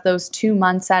have those 2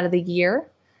 months out of the year,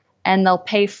 and they'll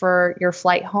pay for your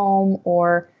flight home,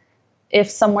 or if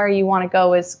somewhere you want to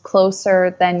go is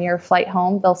closer than your flight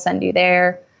home, they'll send you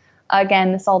there.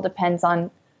 Again, this all depends on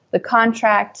the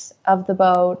contract of the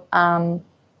boat. And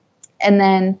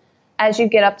then as you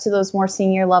get up to those more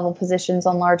senior level positions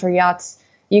on larger yachts,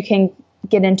 you can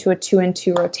get into a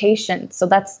 2-and-2 rotation. So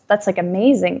that's like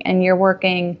amazing. And you're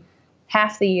working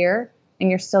half the year and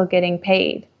you're still getting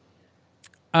paid.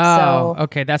 Oh,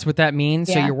 okay. That's what that means.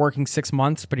 Yeah. So you're working 6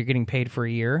 months, but you're getting paid for a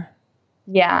year.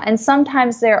 Yeah. And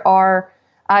sometimes there are,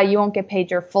 you won't get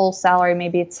paid your full salary.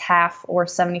 Maybe it's half or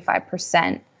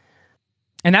 75%.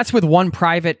 And that's with one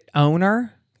private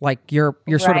owner. Like you're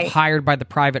sort of Right. hired by the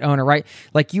private owner, right?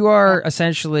 Like you are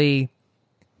essentially,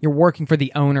 you're working for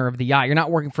the owner of the yacht. You're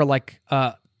not working for like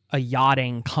a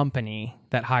yachting company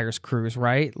that hires crews,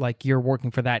 right? Like you're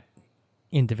working for that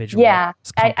individual. Yeah.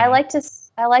 I company.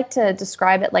 like to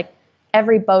describe it like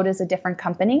every boat is a different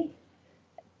company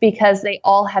because they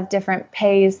all have different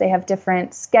pays. They have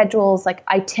different schedules. Like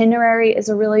itinerary is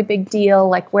a really big deal,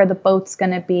 like where the boat's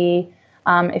going to be.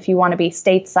 If you want to be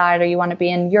stateside or you want to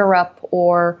be in Europe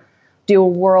or do a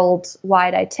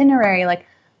worldwide itinerary, like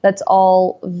that's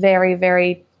all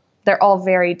they're all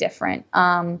very different.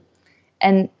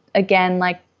 And again,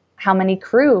 like how many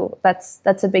crew, that's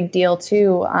a big deal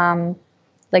too.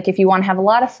 Like if you want to have a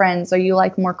lot of friends or you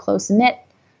like more close knit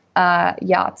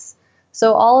yachts.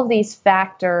 So all of these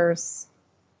factors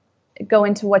go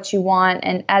into what you want.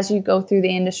 And as you go through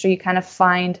the industry, you kind of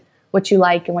find what you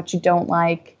like and what you don't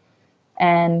like.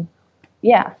 And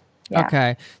yeah.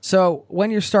 Okay. So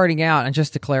when you're starting out, and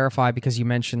just to clarify, because you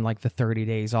mentioned like the 30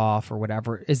 days off or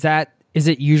whatever, is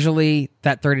it usually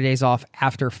that 30 days off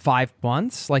after 5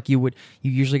 months? Like you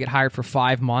usually get hired for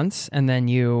 5 months and then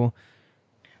you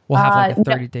will have like a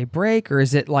 30-day break? Or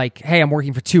is it like, hey, I'm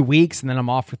working for 2 weeks and then I'm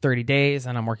off for 30 days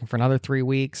and I'm working for another 3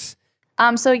 weeks?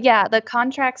 So yeah, the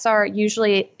contracts are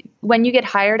usually when you get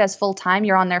hired as full-time,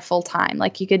 you're on there full-time.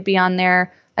 Like you could be on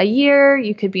there a year,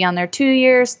 you could be on there 2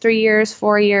 years, 3 years,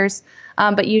 4 years,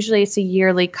 but usually it's a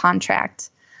yearly contract.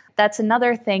 That's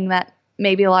another thing that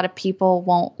maybe a lot of people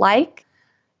won't like.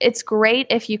 It's great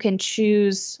if you can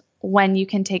choose when you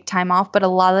can take time off, but a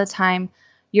lot of the time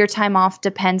your time off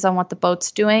depends on what the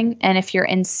boat's doing. And if you're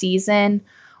in season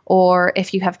or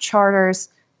if you have charters,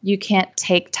 you can't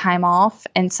take time off.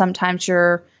 And sometimes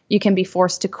you can be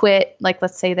forced to quit. Like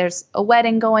let's say there's a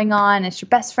wedding going on, it's your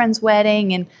best friend's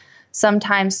wedding, and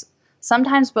sometimes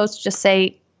boats just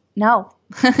say no,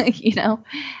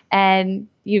 and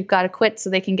you've got to quit so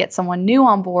they can get someone new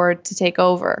on board to take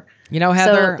over.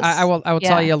 Heather, So, I will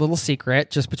tell you a little secret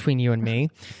just between you and me.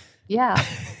 Yeah.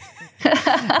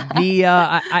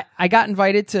 I got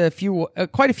invited to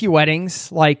quite a few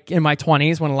weddings, like in my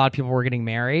 20s when a lot of people were getting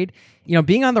married.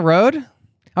 Being on the road,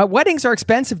 weddings are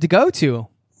expensive to go to.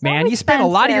 Man, you spend a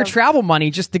lot of your travel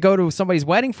money just to go to somebody's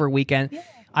wedding for a weekend. Yeah.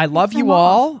 I love you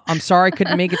all. I'm sorry I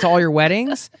couldn't make it to all your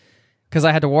weddings because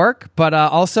I had to work, but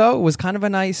also it was kind of a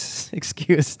nice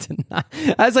excuse to not.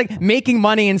 I was like making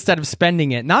money instead of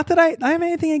spending it. Not that I have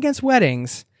anything against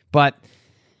weddings, but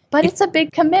it's a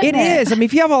big commitment. It is. I mean,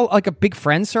 if you have a big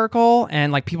friend circle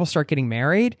and like people start getting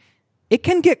married, it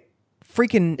can get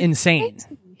freaking insane.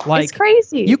 Like it's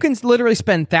crazy. You can literally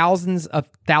spend thousands of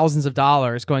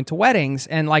dollars going to weddings,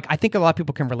 and like I think a lot of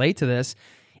people can relate to this.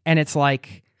 And it's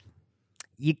like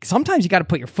sometimes you got to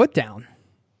put your foot down.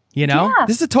 Yeah.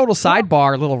 This is a total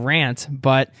sidebar, little rant,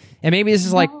 and maybe this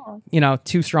is like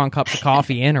 2 strong cups of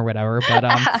coffee in or whatever. But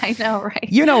I know, right?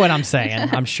 You know what I'm saying?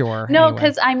 I'm sure. No,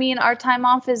 because I mean, our time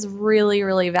off is really,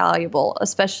 really valuable,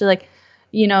 especially like,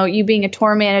 you being a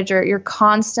tour manager, you're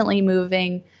constantly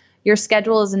moving. Your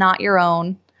schedule is not your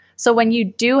own. So when you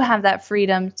do have that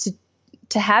freedom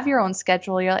to have your own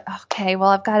schedule, you're like, okay, well,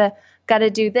 I've got to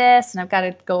do this and I've got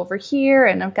to go over here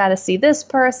and I've got to see this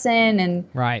person and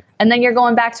right. And then you're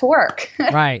going back to work.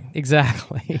 Right,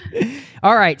 exactly.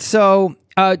 All right. So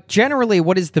generally,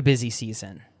 what is the busy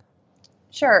season?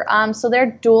 Sure. So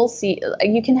they're dual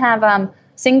you can have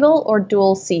single or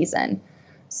dual season.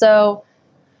 So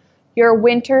your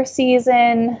winter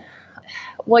season,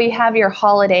 well, you have your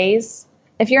holidays.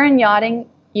 If you're in yachting,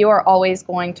 you are always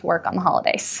going to work on the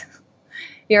holidays.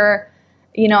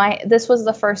 This was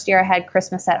the first year I had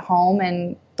Christmas at home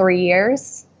in 3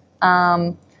 years.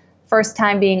 First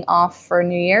time being off for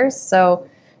New Year's. So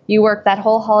you work that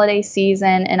whole holiday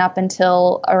season and up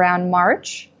until around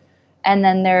March. And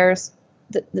then there's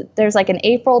like an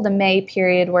April to May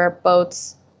period where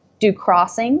boats do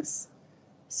crossings.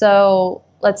 So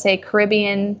let's say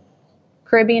Caribbean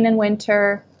in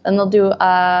winter, then they'll do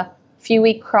a few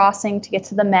week crossing to get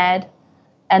to the Med.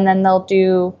 And then they'll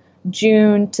do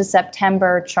June to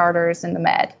September charters in the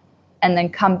Med, and then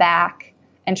come back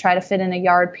and try to fit in a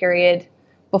yard period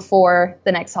before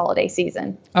the next holiday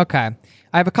season. Okay.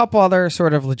 I have a couple other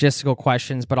sort of logistical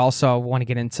questions, but also want to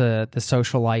get into the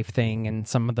social life thing and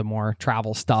some of the more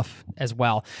travel stuff as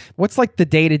well. What's like the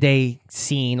day-to-day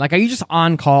scene? Like, are you just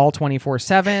on call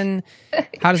 24/7?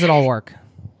 How does it all work?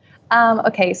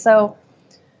 Okay, so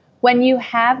when you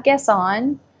have guests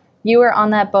on, you are on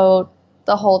that boat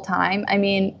the whole time. I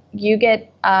mean, you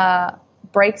get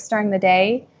breaks during the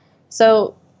day.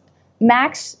 So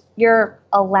max, you're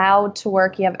allowed to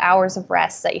work. You have hours of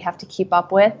rest that you have to keep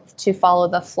up with to follow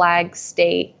the flag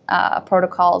state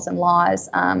protocols and laws.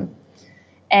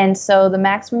 And so the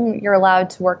maximum you're allowed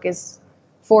to work is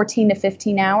 14 to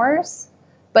 15 hours.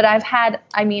 But I've had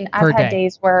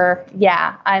days where,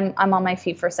 I'm on my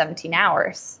feet for 17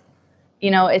 hours.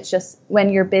 You know, it's just when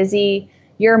you're busy,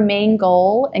 your main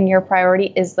goal and your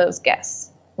priority is those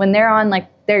guests. When they're on, like,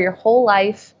 they're your whole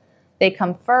life, they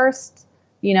come first,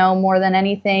 you know, more than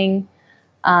anything.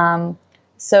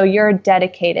 So you're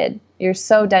dedicated. You're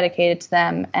so dedicated to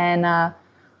them. And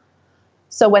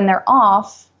so when they're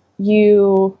off,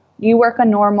 you work a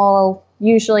normal,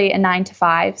 usually a 9 to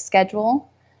 5 schedule,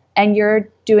 and you're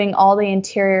doing all the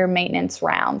interior maintenance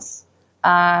rounds.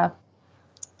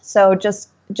 So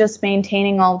just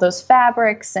maintaining all those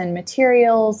fabrics and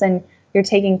materials, and you're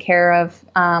taking care of,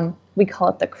 we call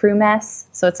it the crew mess.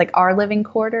 So it's like our living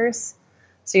quarters.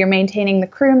 So you're maintaining the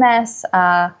crew mess,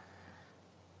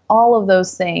 all of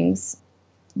those things.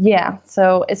 Yeah.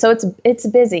 So it's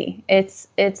busy.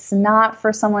 It's not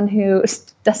for someone who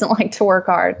doesn't like to work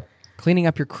hard. Cleaning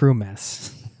up your crew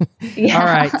mess. Yeah. All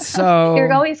right. So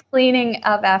you're always cleaning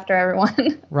up after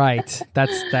everyone. Right.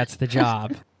 That's the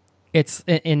job. It's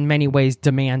in many ways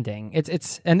demanding.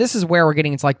 It's and this is where we're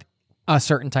getting into like a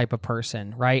certain type of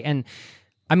person, right? And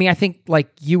I mean, I think like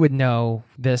you would know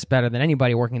this better than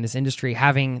anybody working in this industry,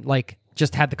 having like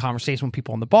just had the conversation with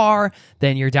people in the bar,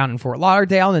 then you're down in Fort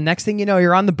Lauderdale, and the next thing you know,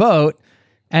 you're on the boat,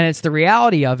 and it's the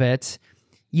reality of it.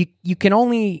 You can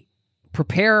only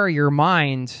prepare your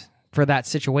mind for that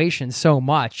situation so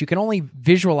much. You can only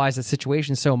visualize the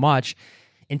situation so much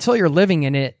until you're living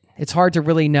in it. It's hard to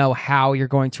really know how you're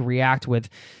going to react with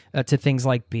to things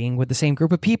like being with the same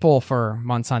group of people for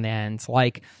months on end,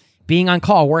 like being on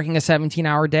call, working a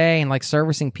 17-hour day, and like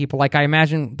servicing people. Like, I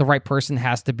imagine the right person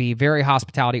has to be very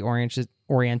hospitality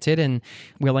oriented and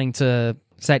willing to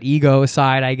set ego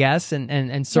aside, I guess,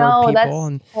 and serve people.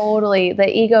 That's totally, the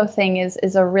ego thing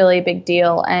is a really big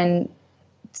deal, and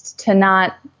to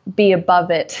not be above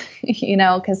it, you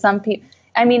know, because some people,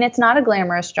 I mean, it's not a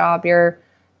glamorous job. You're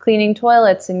cleaning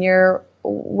toilets and you're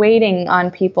waiting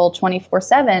on people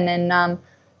 24/7, and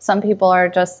some people are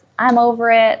just, I'm over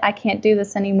it, I can't do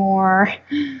this anymore.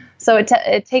 So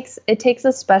it takes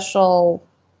a special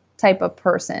type of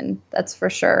person, that's for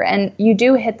sure. And you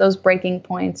do hit those breaking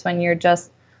points when you're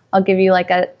just, I'll give you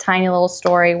like a tiny little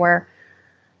story where,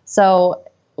 so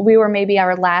we were maybe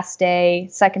our last day,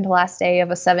 second to last day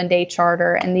of a 7-day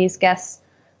charter, and these guests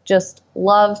just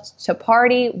loved to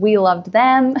party. We loved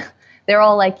them. They're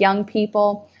all like young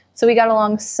people. So we got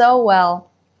along so well,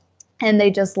 and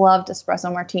they just loved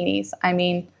espresso martinis. I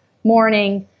mean,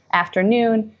 morning,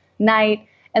 afternoon, night,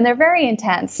 and they're very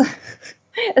intense,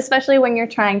 especially when you're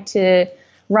trying to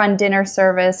run dinner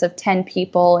service of 10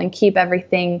 people and keep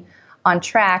everything on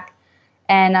track.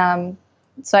 And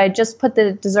so I just put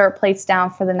the dessert plates down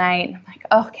for the night. I'm like,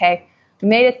 okay, we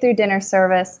made it through dinner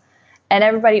service, and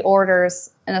everybody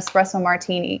orders an espresso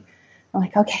martini. I'm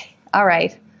like, okay, all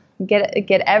right,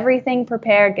 get everything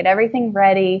prepared, get everything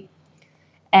ready.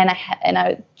 And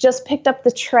I just picked up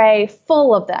the tray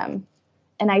full of them,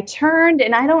 and I turned,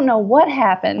 and I don't know what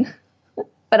happened,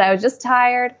 but I was just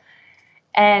tired,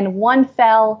 and one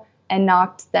fell and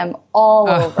knocked them all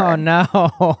over. Oh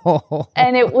no.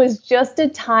 And it was just a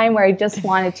time where I just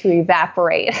wanted to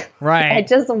evaporate. Right. I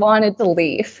just wanted to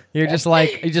leave. You just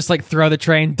like throw the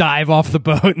tray and dive off the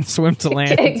boat and swim to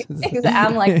land.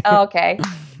 I'm like, oh, okay.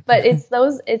 But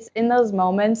it's in those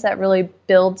moments that really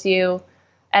builds you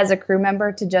as a crew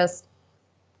member to just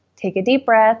take a deep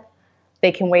breath.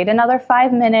 They can wait another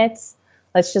 5 minutes.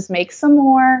 Let's just make some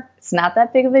more. It's not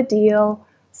that big of a deal.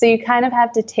 So you kind of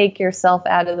have to take yourself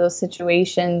out of those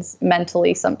situations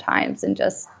mentally sometimes and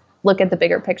just look at the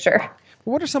bigger picture.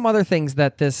 What are some other things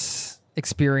that this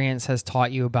experience has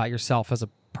taught you about yourself as a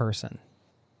person?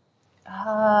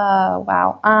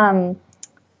 Wow.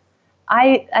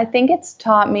 I think it's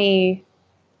taught me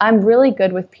I'm really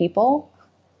good with people,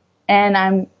 and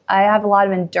I have a lot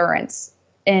of endurance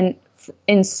in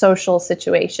social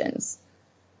situations,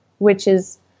 which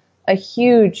is a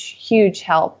huge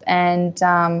help. And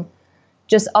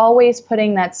just always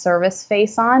putting that service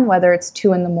face on, whether it's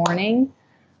 2 a.m,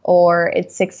 or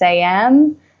it's 6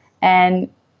 a.m. And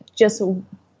just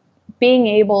being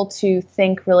able to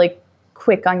think really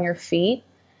quick on your feet.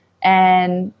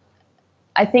 And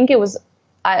I think it was,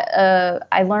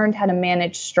 I learned how to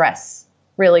manage stress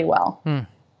really well.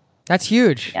 That's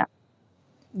huge. Yeah.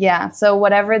 Yeah. So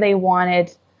whatever they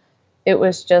wanted, it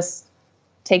was just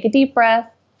take a deep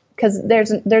breath, because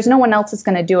there's no one else that's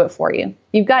going to do it for you.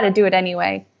 You've got to do it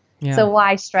anyway. Yeah. So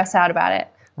why stress out about it?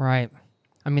 Right.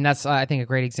 I mean, that's, I think, a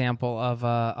great example of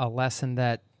a lesson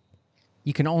that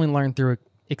you can only learn through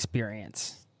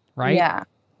experience, right? Yeah,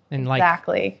 and like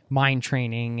exactly. mind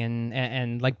training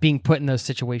and like being put in those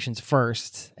situations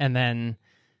first, and then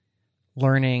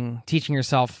learning, teaching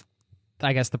yourself,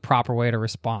 I guess, the proper way to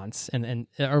respond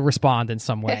or respond in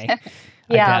some way.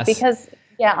 Yeah, because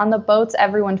on the boats,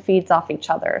 everyone feeds off each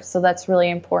other. So that's really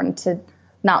important to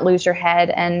not lose your head,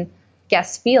 and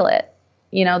guests feel it.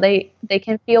 You know, they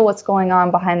can feel what's going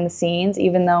on behind the scenes,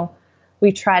 even though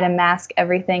we try to mask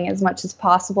everything as much as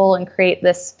possible and create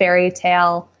this fairy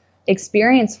tale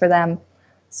experience for them.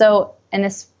 So, and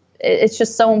it's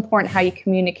just so important how you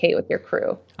communicate with your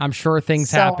crew. I'm sure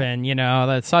things happen, you know,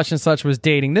 that such and such was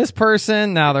dating this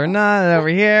person. Now they're not over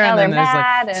here. Now and then there's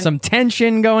like some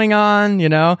tension going on, you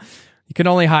know. You can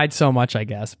only hide so much, I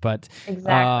guess, but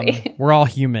exactly. We're all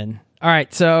human. All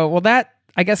right. So, well, that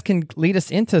I guess can lead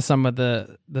us into some of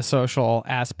the social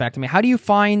aspect. I mean, how do you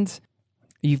find,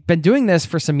 you've been doing this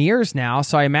for some years now,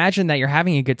 so I imagine that you're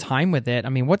having a good time with it. I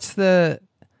mean, what do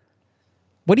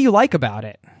you like about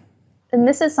it? And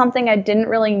this is something I didn't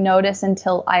really notice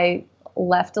until I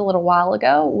left a little while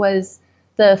ago, was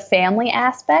the family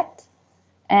aspect,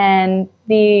 and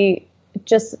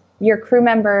your crew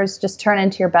members just turn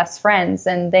into your best friends,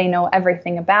 and they know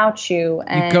everything about you.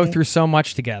 And you go through so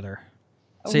much together.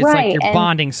 So it's like you're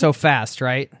bonding so fast,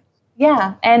 right?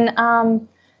 Yeah. And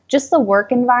just the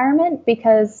work environment,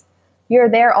 because you're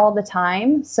there all the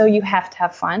time, so you have to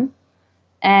have fun.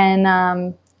 And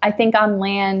I think on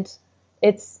land,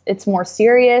 it's more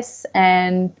serious,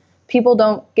 and people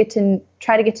don't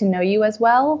try to get to know you as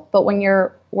well. But when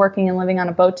you're working and living on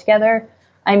a boat together,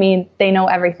 I mean, they know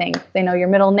everything. They know your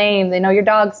middle name. They know your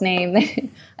dog's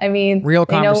name. I mean, real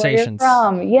they know where you're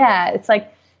from. Yeah, it's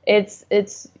like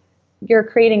you're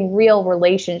creating real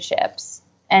relationships,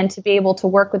 and to be able to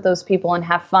work with those people and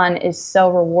have fun is so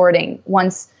rewarding.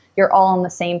 Once you're all on the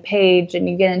same page and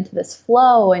you get into this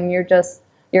flow, and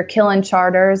you're killing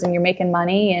charters and you're making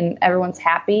money and everyone's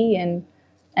happy, and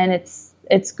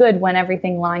it's good when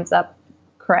everything lines up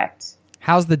correct.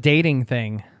 How's the dating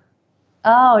thing?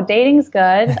 Oh, dating's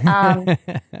good.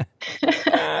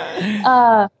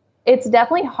 It's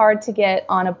definitely hard to get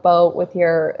on a boat with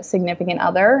your significant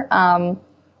other.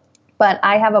 But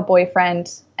I have a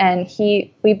boyfriend, and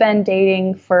we've been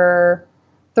dating for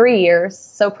 3 years.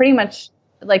 So pretty much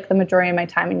like the majority of my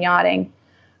time in yachting.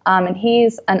 And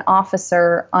he's an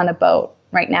officer on a boat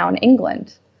right now in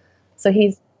England. So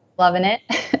he's loving it.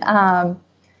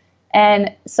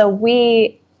 And so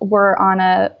we were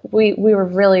we were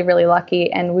really, really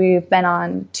lucky, and we've been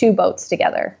on 2 boats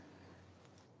together.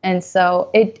 And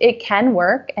so it can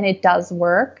work, and it does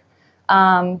work.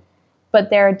 But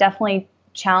there are definitely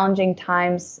challenging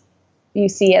times you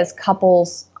see as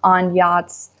couples on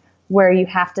yachts where you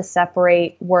have to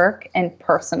separate work and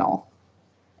personal.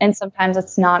 And sometimes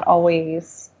it's not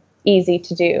always easy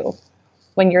to do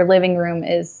when your living room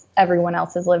is everyone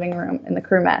else's living room in the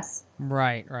crew mess.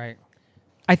 Right, right.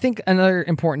 I think another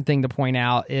important thing to point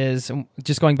out is,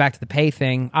 just going back to the pay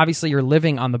thing, obviously you're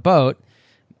living on the boat.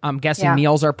 I'm guessing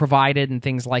meals are provided and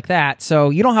things like that.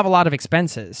 So you don't have a lot of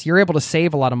expenses. You're able to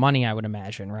save a lot of money, I would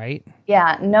imagine, right?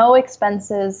 Yeah, no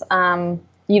expenses.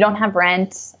 You don't have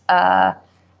rent.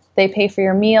 They pay for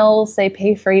your meals. They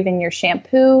pay for even your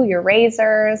shampoo, your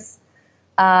razors,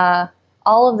 all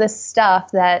of this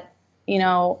stuff that, you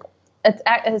know,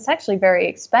 it's actually very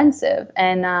expensive.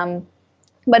 And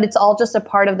but it's all just a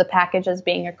part of the package as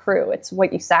being a crew. It's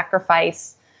what you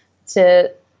sacrifice to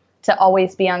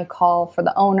always be on call for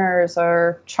the owners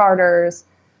or charters.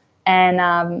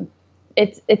 And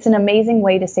it's an amazing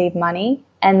way to save money.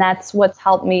 And that's what's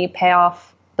helped me pay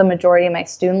off the majority of my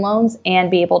student loans and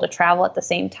be able to travel at the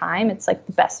same time. It's like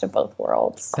the best of both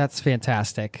worlds. That's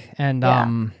fantastic.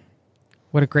 And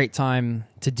what a great time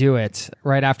to do it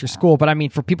right after school. But I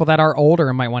mean, for people that are older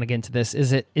and might want to get into this,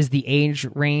 is the age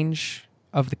range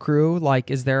of the crew, like,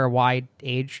 is there a wide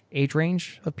age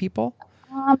range of people?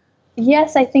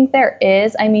 Yes, I think there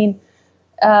is. I mean,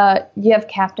 you have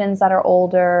captains that are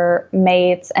older,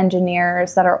 mates,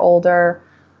 engineers that are older.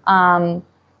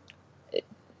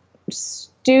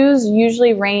 Stews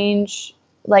usually range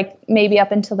like maybe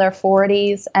up until their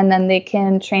 40s, and then they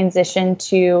can transition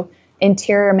to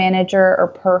interior manager or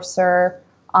purser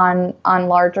on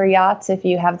larger yachts if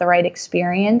you have the right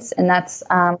experience. And that's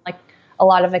like a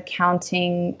lot of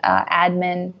accounting,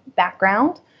 admin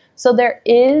background. So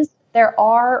there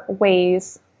are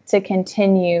ways to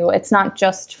continue. It's not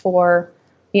just for,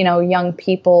 young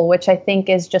people, which I think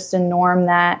is just a norm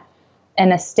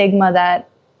and a stigma that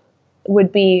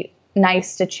would be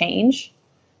nice to change,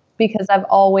 because I've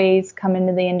always come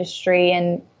into the industry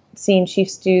and seen chief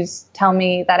stews tell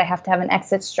me that I have to have an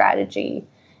exit strategy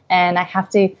and I have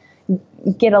to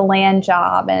get a land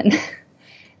job.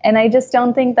 And I just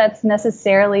don't think that's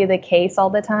necessarily the case all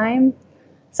the time.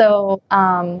 So,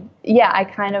 I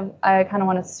kind of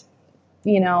want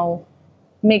to,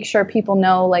 make sure people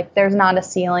know, like, there's not a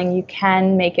ceiling. You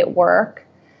can make it work.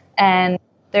 And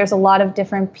there's a lot of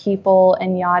different people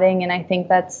in yachting. And I think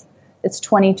it's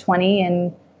 2020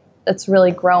 and it's really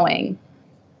growing,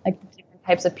 like the different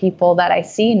types of people that I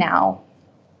see now.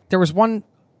 There was one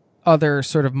other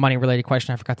sort of money-related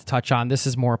question I forgot to touch on. This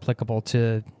is more applicable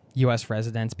to U.S.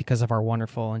 residents because of our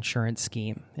wonderful insurance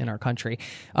scheme in our country.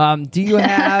 Do you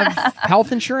have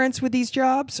health insurance with these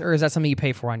jobs, or is that something you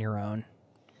pay for on your own?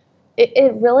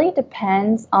 It really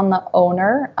depends on the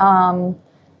owner.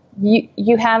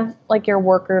 You have like your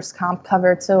workers' comp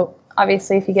covered. So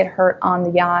obviously if you get hurt on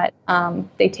the yacht,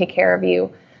 they take care of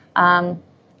you.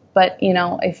 But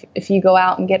if you go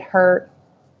out and get hurt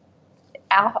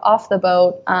off the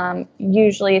boat,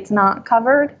 usually it's not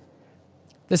covered.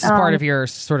 This is part of your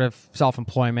sort of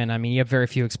self-employment. I mean, you have very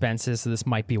few expenses, so this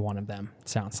might be one of them, it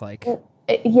sounds like.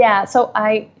 Yeah. So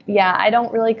I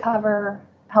don't really cover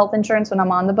health insurance when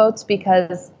I'm on the boats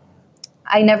because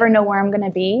I never know where I'm going to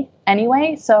be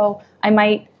anyway. So I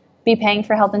might be paying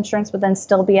for health insurance, but then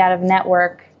still be out of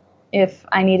network if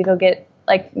I need to go get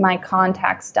like my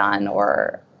contacts done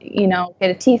or, get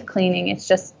a teeth cleaning. It's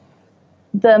just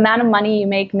the amount of money you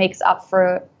make makes up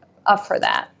for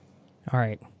that. All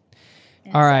right.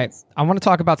 All right. I want to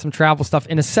talk about some travel stuff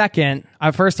in a second.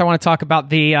 First, I want to talk about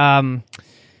the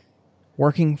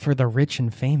working for the rich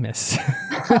and famous.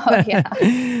 Oh,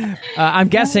 yeah. I'm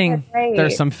guessing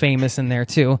there's some famous in there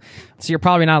too. So you're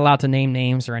probably not allowed to name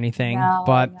names or anything. No.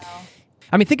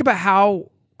 I mean, think about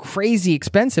how crazy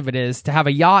expensive it is to have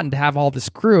a yacht and to have all this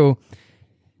crew.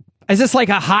 Is this like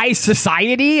a high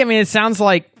society? I mean, it sounds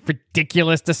like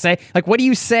ridiculous to say. Like, what do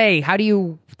you say? How do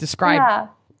you describe? Yeah.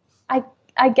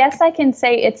 I guess I can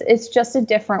say it's just a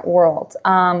different world.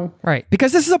 Right.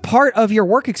 Because this is a part of your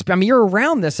work experience. I mean, you're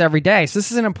around this every day. So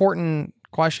this is an important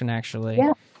question, actually.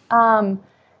 Yeah.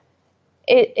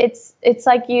 It's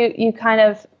like you kind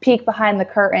of peek behind the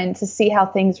curtain to see how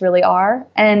things really are.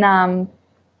 And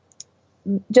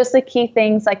just the key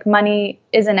things, like money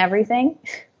isn't everything.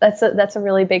 That's a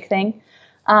really big thing.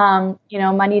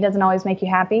 Money doesn't always make you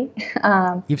happy.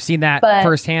 You've seen that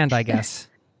firsthand, I guess.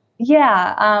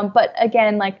 Yeah. But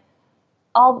again, like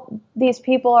all these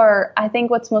people I think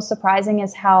what's most surprising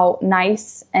is how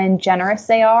nice and generous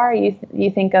they are. You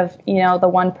think of, the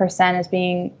 1% as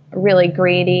being really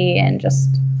greedy and just,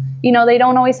 they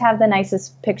don't always have the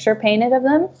nicest picture painted of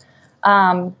them.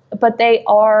 But they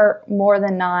are more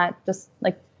than not just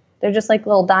like, they're just like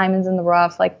little diamonds in the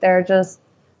rough. Like they're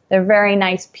very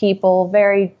nice people,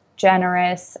 very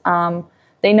generous.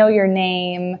 They know your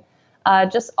name.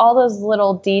 Just all those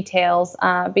little details,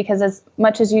 because as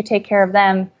much as you take care of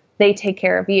them, they take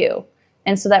care of you.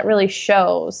 And so that really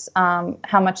shows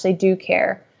how much they do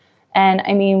care. And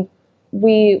I mean,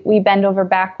 we bend over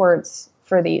backwards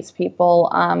for these people.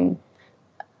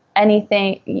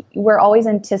 We're always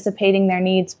anticipating their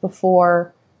needs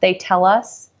before they tell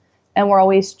us. And we're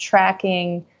always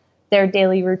tracking their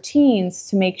daily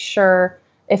routines to make sure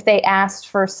if they asked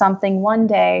for something one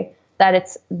day, that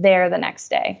it's there the next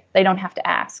day. They don't have to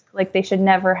ask. Like they should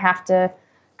never have to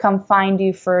come find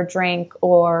you for a drink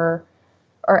or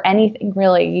anything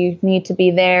really. You need to be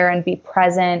there and be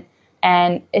present.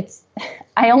 And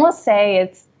I almost say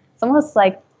it's almost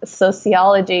like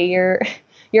sociology.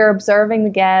 You're observing the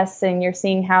guests and you're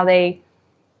seeing how they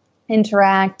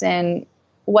interact and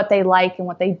what they like and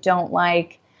what they don't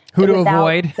like. Who to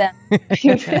avoid?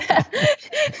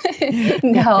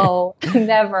 No,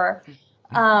 never.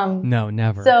 No,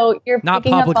 never. So you're not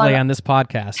publicly on this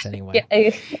podcast anyway.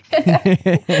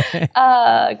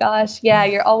 Gosh. Yeah.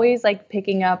 You're always like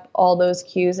picking up all those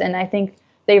cues. And I think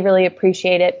they really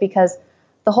appreciate it because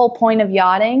the whole point of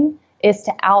yachting is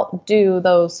to outdo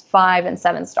those 5- and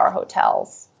 7-star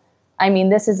hotels. I mean,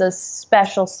 this is a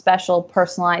special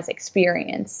personalized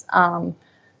experience.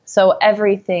 So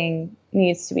everything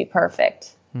needs to be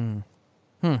perfect.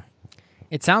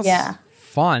 It sounds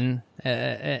fun.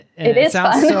 It is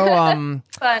sounds fun.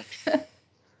 so Fun.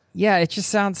 yeah, it just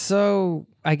sounds so,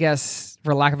 I guess,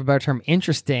 for lack of a better term,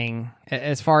 interesting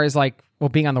as far as like, well,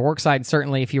 being on the work side.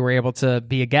 Certainly if you were able to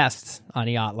be a guest on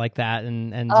a yacht like that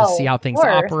and just see how Of things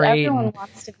course. operate Everyone and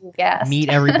wants to be a guest. meet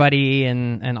everybody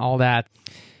and all that.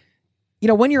 You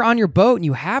know, when you're on your boat and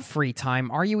you have free time,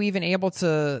 are you even able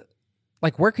to,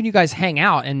 like, where can you guys hang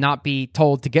out and not be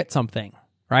told to get something,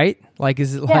 right? Like,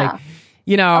 is it like,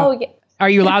 you know, Oh, yeah. are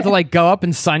you allowed to like go up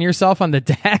and sun yourself on the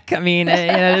deck? I mean, you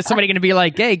know, is somebody going to be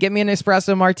like, hey, get me an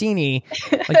espresso martini?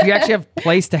 Like, do you actually have a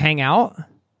place to hang out?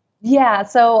 Yeah.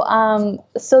 So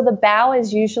the bow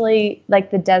is usually like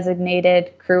the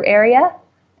designated crew area.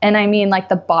 And I mean like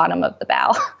the bottom of the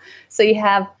bow. So you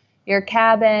have your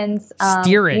cabins.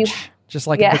 Steerage, just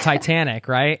like yeah. the Titanic,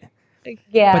 right?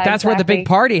 Yeah. But that's where the big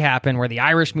exactly. party happened, where the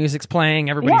Irish music's playing,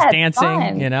 everybody's Yeah, it's dancing,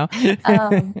 fun. you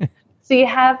know? So you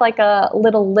have like a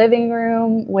little living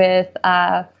room with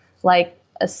like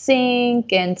a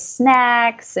sink and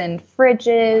snacks and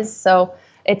fridges. So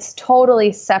it's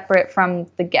totally separate from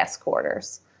the guest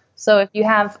quarters. So if you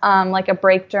have like a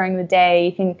break during the day,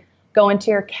 you can go into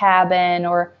your cabin,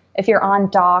 or if you're on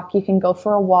dock, you can go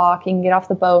for a walk. You can get off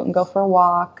the boat and go for a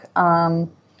walk, or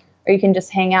you can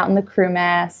just hang out in the crew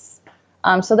mess.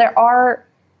 So there are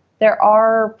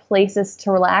places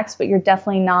to relax, but you're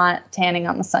definitely not tanning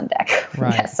on the sun deck when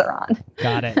Right. guests are on.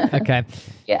 Got it. Okay.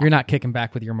 Yeah. You're not kicking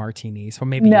back with your martinis. Well,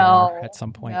 maybe you No. are at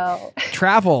some point. No.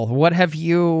 Travel. What have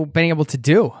you been able to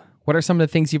do? What are some of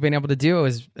the things you've been able to do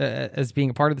as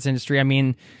being a part of this industry? I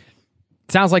mean,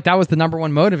 it sounds like that was the number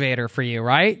one motivator for you,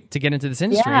 right? To get into this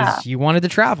industry is you wanted to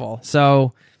travel.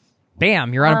 So,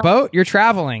 bam, you're on a boat, you're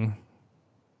traveling.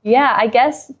 Yeah, I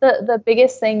guess the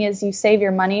biggest thing is you save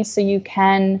your money so you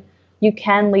can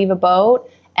leave a boat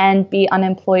and be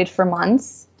unemployed for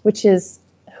months, which is,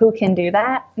 who can do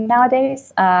that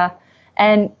nowadays?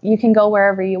 And you can go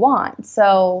wherever you want.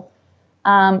 So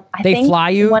I They think fly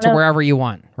you to wherever you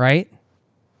want, right?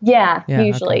 Yeah, Yeah,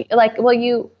 usually. Like,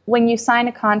 well, when you sign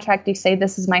a contract, you say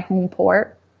this is my home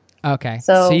port. Okay.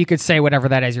 So you could say whatever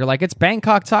that is. You're like, it's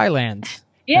Bangkok, Thailand.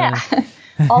 Yeah,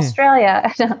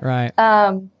 Australia. Right.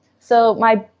 So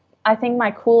I think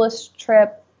my coolest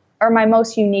trip, or my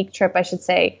most unique trip, I should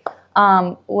say,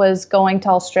 was going to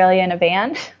Australia in a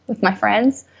van with my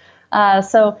friends.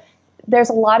 So there's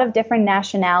a lot of different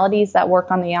nationalities that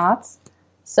work on the yachts.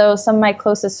 So some of my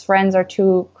closest friends are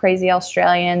two crazy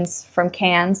Australians from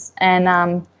Cairns,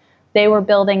 and they were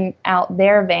building out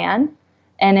their van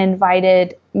and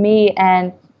invited me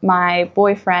and my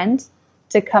boyfriend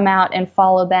to come out and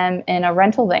follow them in a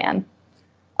rental van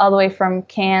all the way from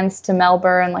Cairns to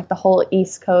Melbourne, like the whole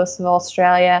east coast of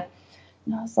Australia.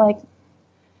 And I was like,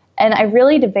 and I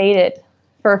really debated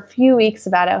for a few weeks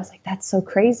about it. I was like, that's so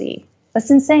crazy.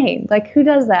 That's insane. Like, who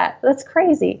does that? That's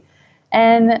crazy.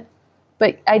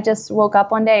 But I just woke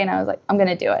up one day and I was like, I'm going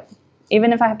to do it.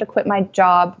 Even if I have to quit my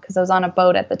job because I was on a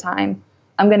boat at the time,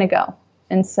 I'm going to go.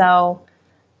 And so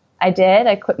I did.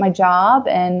 I quit my job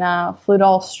and flew to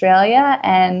Australia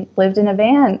and lived in a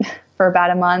van for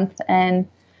about a month. And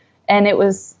it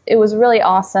was really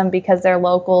awesome because they're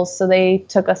locals. So they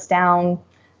took us down,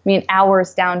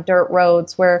 hours down dirt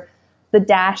roads where the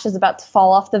dash is about to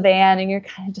fall off the van and you're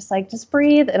kind of just like, just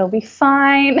breathe, it'll be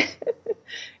fine.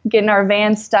 Getting our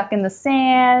van stuck in the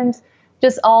sand,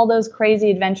 just all those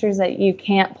crazy adventures that you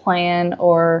can't plan.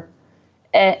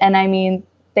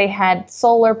 They had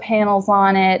solar panels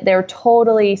on it. They're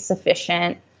totally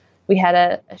sufficient. We had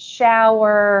a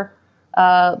shower,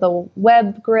 the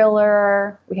web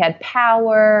griller, we had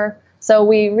power. So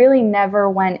we really never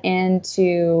went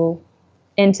into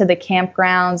the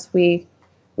campgrounds. We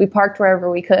parked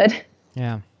wherever we could.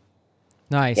 Yeah.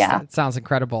 Nice. Yeah. That sounds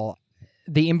incredible.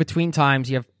 The in-between times,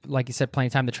 you have, like you said, plenty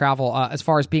of time to travel. As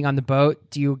far as being on the boat,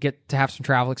 do you get to have some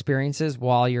travel experiences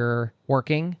while you're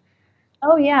working?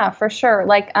 Oh yeah, for sure.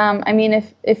 Like,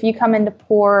 if you come into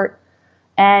port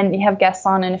and you have guests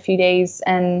on in a few days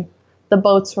and the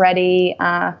boat's ready,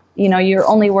 you're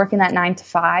only working that 9 to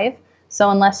 5. So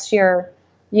unless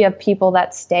you have people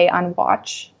that stay on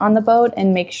watch on the boat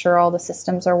and make sure all the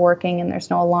systems are working and there's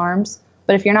no alarms.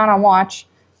 But if you're not on watch,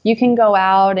 you can go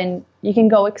out and you can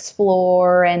go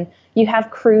explore, and you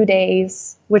have crew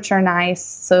days, which are nice.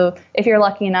 So if you're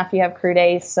lucky enough, you have crew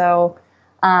days. So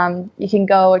you can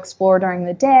go explore during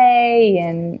the day.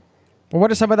 And Well,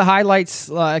 what are some of the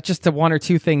highlights, just the one or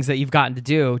two things that you've gotten to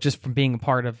do just from being a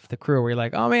part of the crew where you're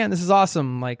like, oh man, this is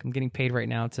awesome. Like, I'm getting paid right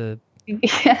now to...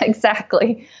 Yeah,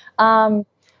 exactly. The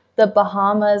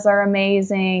Bahamas are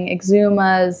amazing.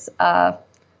 Exumas.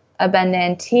 I've been to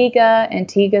Antigua.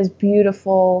 Antigua's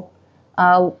beautiful.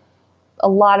 a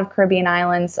lot of Caribbean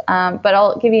islands. But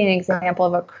I'll give you an example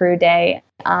of a crew day.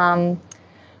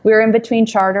 We were in between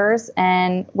charters,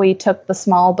 and we took the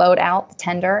small boat out, the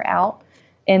tender out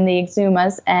in the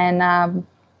Exumas, and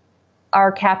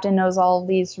our captain knows all of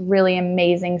these really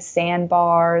amazing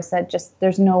sandbars that just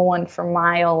there's no one for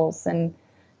miles, and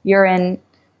you're in,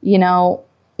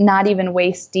 not even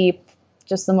waist deep,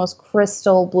 just the most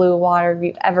crystal blue water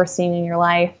you've ever seen in your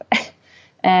life.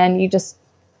 And you just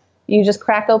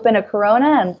crack open a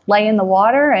Corona and lay in the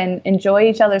water and enjoy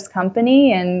each other's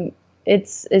company, and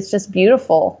it's just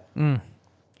beautiful.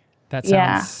 That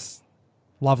sounds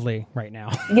lovely right now.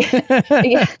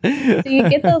 Yeah. So you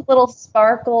get those little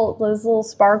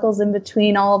sparkles in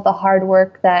between all of the hard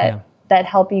work that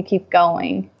help you keep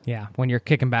going. Yeah, when you're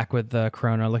kicking back with the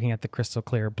Corona, looking at the crystal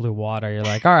clear blue water, you're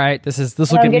like, all right, this will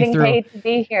get me through. I'm getting paid to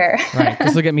be here. Right,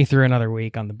 this will get me through another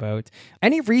week on the boat.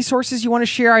 Any resources you want to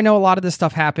share? I know a lot of this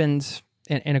stuff happened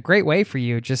in a great way for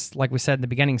you, just like we said in the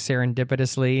beginning,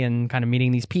 serendipitously, and kind of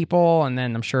meeting these people, and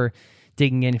then I'm sure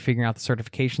digging in and figuring out the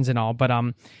certifications and all. But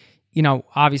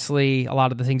obviously, a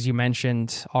lot of the things you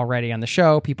mentioned already on the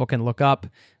show, people can look up.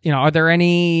 Are there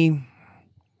any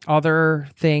other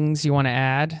things you want to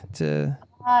add to?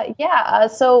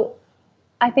 So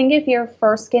I think if you're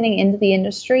first getting into the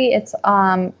industry, it's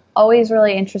always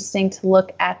really interesting to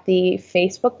look at the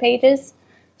Facebook pages.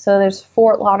 So there's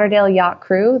Fort Lauderdale Yacht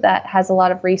Crew that has a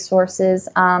lot of resources.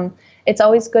 It's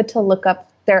always good to look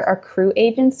up, there are crew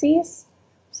agencies.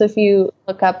 So if you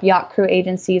look up Yacht Crew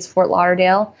Agencies Fort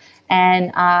Lauderdale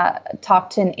and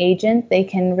talk to an agent, they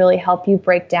can really help you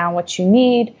break down what you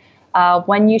need,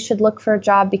 when you should look for a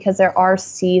job, because there are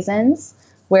seasons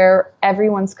where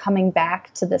everyone's coming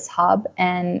back to this hub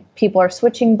and people are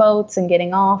switching boats and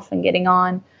getting off and getting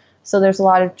on. So there's a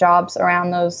lot of jobs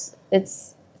around those.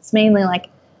 It's mainly like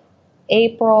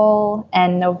April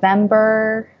and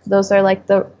November. Those are like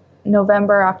the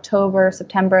November, October,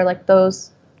 September, like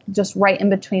those just right in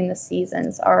between the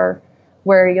seasons are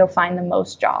where you'll find the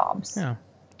most jobs. Yeah.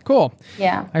 Cool.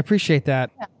 Yeah. I appreciate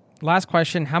that. Yeah. Last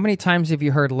question. How many times have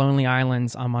you heard Lonely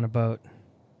Islands, I'm on a boat?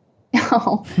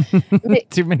 Oh,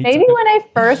 Too many maybe times. When I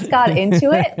first got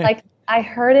into it, like I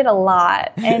heard it a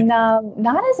lot, and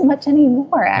not as much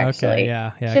anymore, actually. Okay,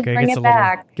 yeah. Should bring it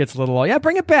back. Gets a little,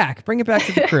 bring it back. Bring it back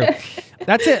to the crew.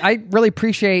 That's it. I really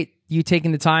appreciate you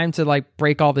taking the time to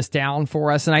break all this down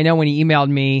for us. And I know when you emailed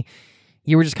me,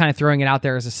 you were just kind of throwing it out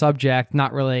there as a subject,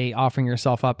 not really offering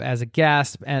yourself up as a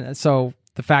guest. And so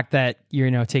the fact that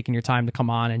you're taking your time to come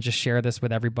on and just share this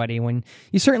with everybody when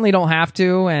you certainly don't have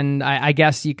to. And I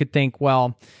guess you could think,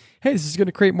 well, hey, this is going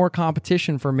to create more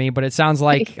competition for me. But it sounds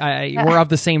like we're of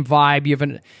the same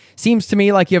vibe. Seems to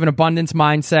me like you have an abundance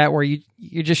mindset where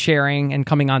you're just sharing and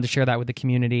coming on to share that with the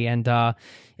community. And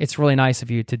it's really nice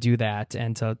of you to do that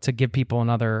and to give people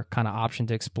another kind of option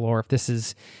to explore. If this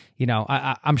is,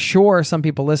 I'm sure some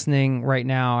people listening right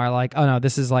now are like, oh no,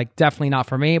 this is definitely not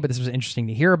for me, but this was interesting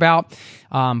to hear about.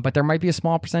 But there might be a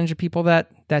small percentage of people that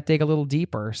dig a little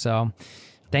deeper. So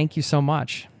thank you so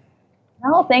much.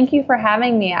 No, thank you for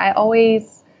having me.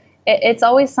 It's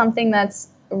always something that's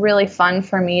really fun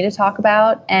for me to talk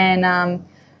about. And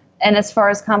as far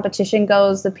as competition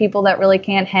goes, the people that really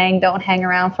can't hang don't hang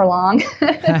around for long.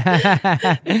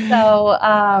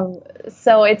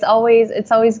 So it's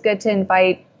always good to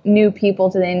invite new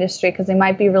people to the industry because they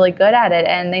might be really good at it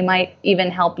and they might even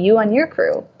help you on your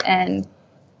crew and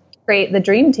create the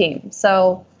dream team.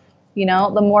 So,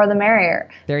 the more the merrier.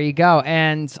 There you go.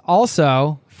 And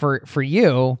also for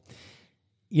you,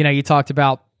 you talked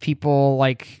about people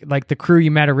like the crew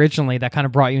you met originally that kind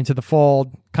of brought you into the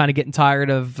fold, kind of getting tired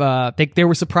of, they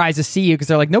were surprised to see you because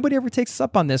they're like, nobody ever takes us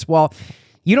up on this. Well,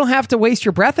 you don't have to waste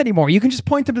your breath anymore. You can just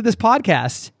point them to this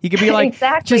podcast. You could be like,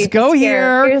 exactly. Just go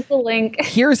here. Here's the link.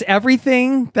 Here's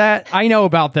everything that I know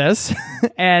about this.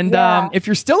 And if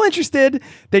you're still interested,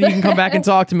 then you can come back and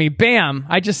talk to me. Bam.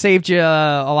 I just saved you a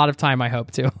lot of time, I hope,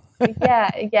 too.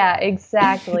 Yeah,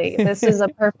 exactly. This is a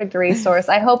perfect resource.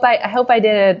 I hope I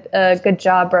did a good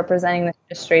job representing the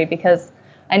industry because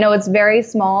I know it's very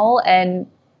small and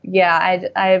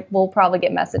I will probably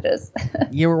get messages.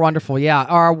 You were wonderful.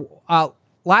 Yeah.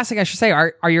 Last thing I should say,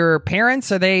 are your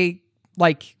parents, are they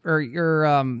or your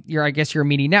I guess your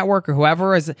immediate network or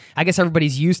whoever is, I guess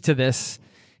everybody's used to this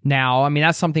now. I mean,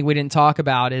 that's something we didn't talk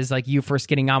about is you first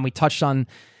getting on, we touched on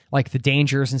the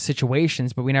dangers and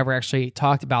situations, but we never actually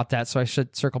talked about that. So I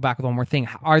should circle back with one more thing.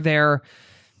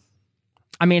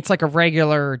 It's like a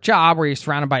regular job where you're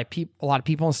surrounded by a lot of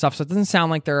people and stuff. So it doesn't sound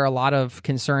like there are a lot of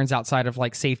concerns outside of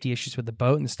safety issues with the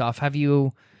boat and stuff. Have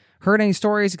you heard any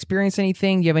stories, experienced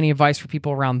anything? Do you have any advice for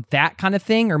people around that kind of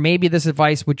thing? Or maybe this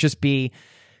advice would just be,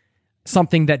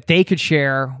 something that they could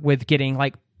share with getting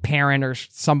like parent or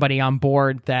somebody on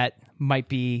board that might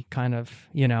be kind of,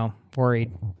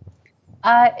 worried?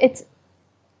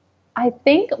 I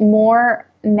think more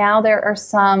now there are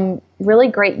some really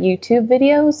great YouTube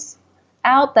videos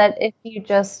out that if you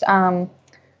just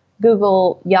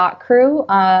Google Yacht Crew,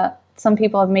 some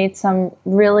people have made some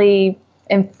really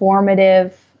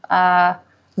informative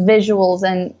visuals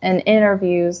and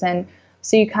interviews. And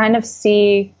so you kind of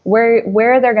see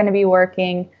where they're going to be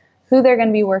working, who they're going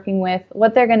to be working with,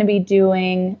 what they're going to be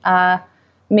doing,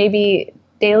 maybe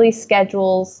daily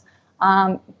schedules.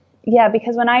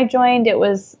 Because when I joined, it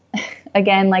was,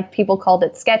 again, like people called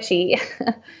it sketchy.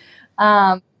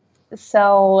 I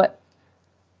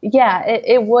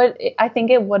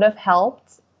think it would have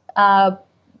helped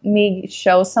me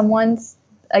show someone's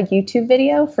a YouTube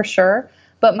video for sure.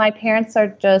 But my parents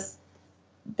are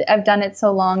I've done it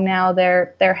so long now.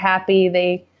 They're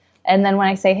happy. And then when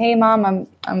I say, "Hey, Mom,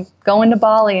 I'm going to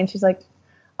Bali," and she's like,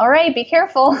 "All right, be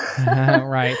careful."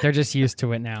 Right. They're just used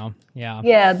to it now. Yeah.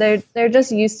 Yeah. They're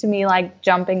just used to me like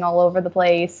jumping all over the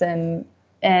place, and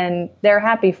they're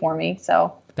happy for me.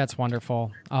 So that's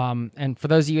wonderful. And for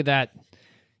those of you that,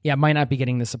 might not be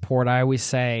getting the support, I always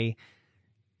say,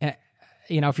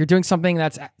 if you're doing something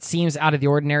that seems out of the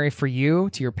ordinary for you,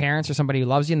 to your parents or somebody who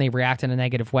loves you, and they react in a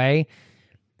negative way,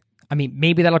 I mean,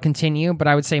 maybe that'll continue, but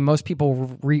I would say most people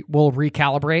will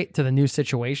recalibrate to the new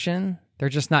situation. They're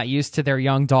just not used to their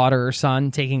young daughter or son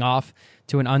taking off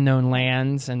to an unknown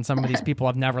land, and some of these people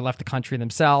have never left the country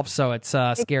themselves, so it's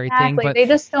a scary thing. But they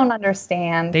just don't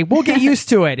understand. They will get used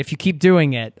to it if you keep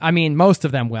doing it. I mean, most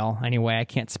of them will. Anyway, I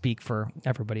can't speak for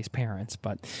everybody's parents,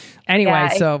 but anyway,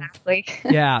 exactly.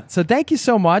 So thank you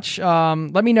so much.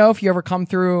 Let me know if you ever come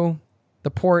through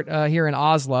the port here in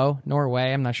Oslo,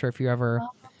 Norway. I'm not sure if you ever...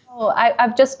 Oh,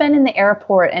 I've just been in the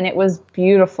airport and it was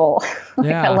beautiful.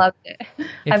 I loved it.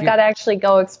 I've got to actually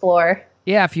go explore.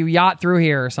 Yeah, if you yacht through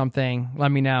here or something, let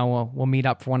me know. We'll meet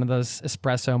up for one of those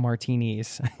espresso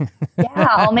martinis.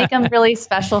 I'll make them really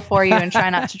special for you and try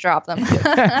not to drop them.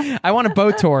 I want a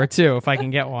boat tour too, if I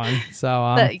can get one.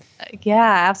 So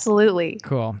absolutely.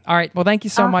 Cool. All right. Well, thank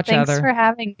you so much, thanks Heather. for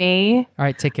having me. All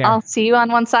right. Take care. I'll see you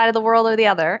on one side of the world or the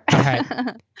other. All right.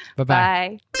 Bye-bye.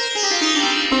 Bye.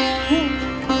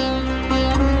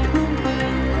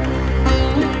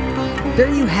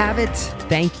 There you have it.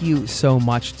 Thank you so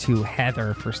much to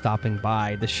Heather for stopping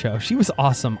by the show. She was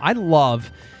awesome. I love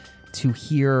to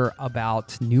hear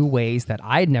about new ways that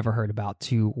I'd never heard about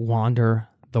to wander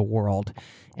the world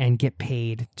and get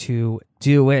paid to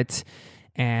do it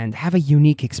and have a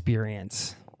unique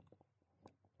experience.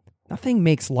 Nothing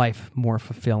makes life more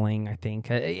fulfilling, I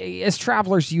think. As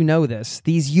travelers, you know this.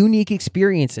 These unique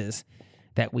experiences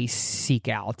that we seek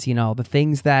out, the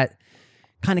things that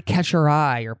kind of catch our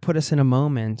eye or put us in a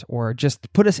moment or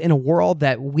just put us in a world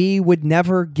that we would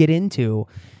never get into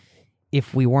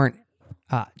if we weren't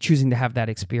choosing to have that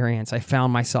experience. I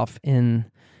found myself in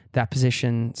that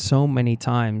position so many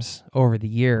times over the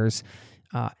years,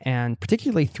 and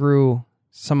particularly through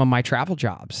some of my travel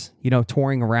jobs,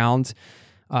 touring around.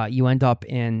 You end up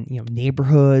in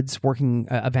neighborhoods, working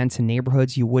events in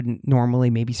neighborhoods you wouldn't normally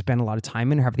maybe spend a lot of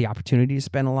time in or have the opportunity to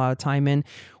spend a lot of time in,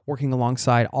 working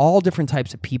alongside all different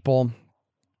types of people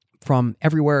from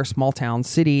everywhere, small towns,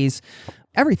 cities,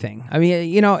 everything. I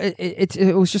mean,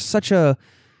 it was just such a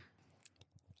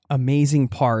amazing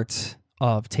part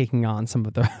of taking on some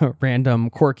of the random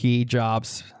quirky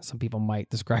jobs, some people might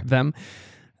describe them,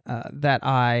 that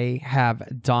I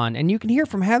have done. And you can hear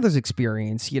from Heather's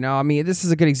experience, this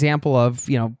is a good example of,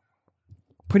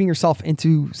 putting yourself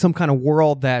into some kind of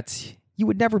world that you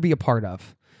would never be a part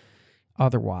of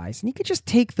otherwise. And you could just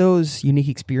take those unique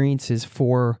experiences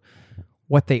for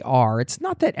what they are. It's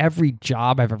not that every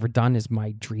job I've ever done is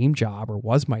my dream job or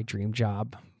was my dream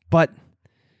job, but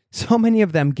so many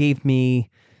of them gave me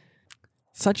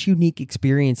such unique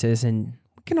experiences, and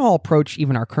we can all approach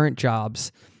even our current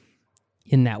jobs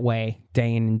in that way,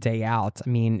 day in and day out. I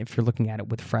mean, if you're looking at it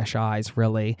with fresh eyes,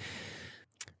 really.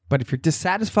 But if you're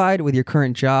dissatisfied with your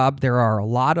current job, there are a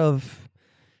lot of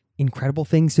incredible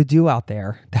things to do out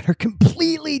there that are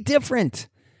completely different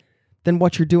than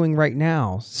what you're doing right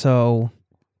now. So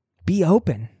be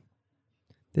open.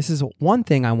 This is one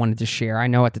thing I wanted to share. I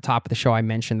know at the top of the show I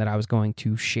mentioned that I was going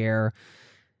to share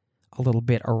a little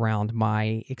bit around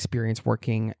my experience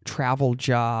working travel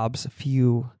jobs, a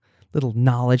few little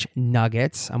knowledge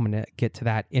nuggets. I'm going to get to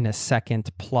that in a second.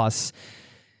 Plus,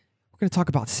 we're going to talk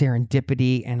about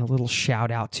serendipity and a little shout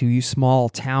out to you small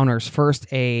towners. First,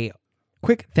 a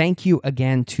quick thank you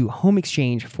again to Home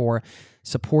Exchange for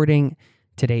supporting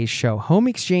today's show.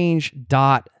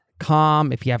 HomeExchange.com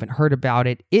traveljob.com. If you haven't heard about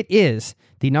it, it is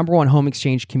the number one home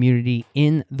exchange community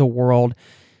in the world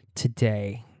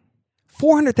today.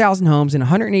 400,000 homes in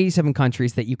 187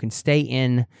 countries that you can stay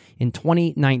in. In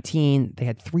 2019, they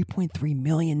had 3.3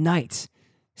 million nights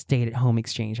stayed at Home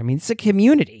Exchange. I mean, it's a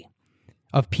community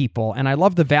of people, and I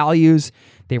love the values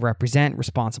they represent: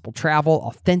 responsible travel,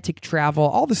 authentic travel,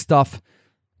 all the stuff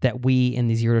that we in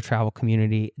the Zero to Travel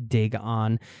community dig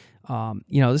on.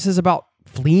 This is about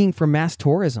fleeing from mass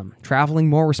tourism, traveling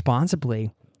more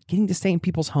responsibly, getting to stay in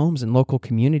people's homes and local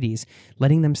communities,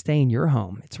 letting them stay in your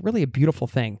home. It's really a beautiful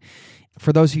thing.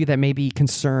 For those of you that may be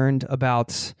concerned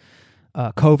about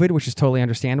COVID, which is totally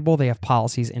understandable, they have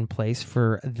policies in place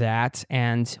for that.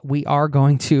 And we are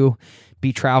going to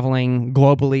be traveling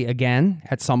globally again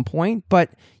at some point,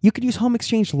 but you could use Home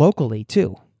Exchange locally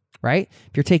too, right?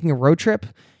 If you're taking a road trip,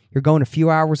 you're going a few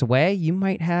hours away, you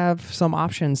might have some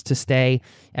options to stay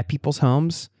at people's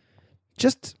homes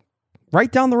just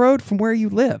right down the road from where you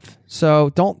live. So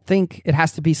don't think it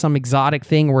has to be some exotic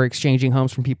thing where we're exchanging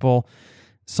homes from people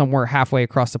somewhere halfway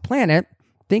across the planet.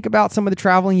 Think about some of the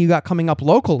traveling you got coming up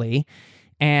locally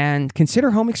and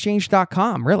consider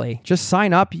homeexchange.com, really. Just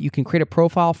sign up. You can create a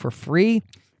profile for free,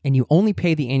 and you only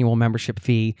pay the annual membership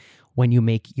fee when you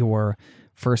make your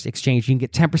first exchange. You can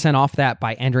get 10% off that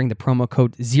by entering the promo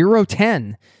code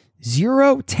 010.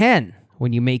 010.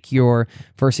 When you make your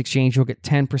first exchange, you'll get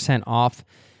 10% off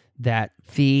that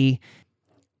fee.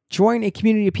 Join a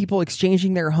community of people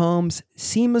exchanging their homes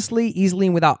seamlessly, easily,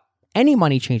 and without any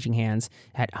money changing hands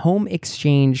at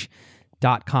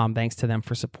homeexchange.com. Thanks to them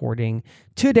for supporting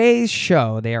today's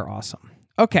show. They are awesome.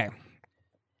 Okay.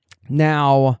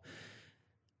 Now, a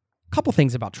couple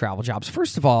things about travel jobs.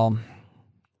 First of all,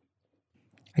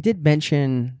 I did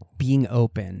mention being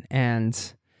open, and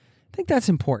I think that's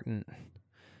important.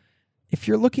 If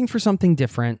you're looking for something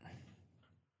different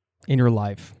in your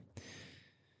life,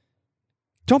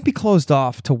 don't be closed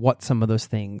off to what some of those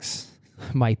things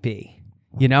might be.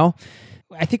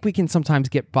 I think we can sometimes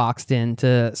get boxed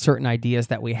into certain ideas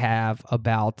that we have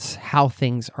about how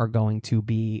things are going to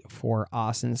be for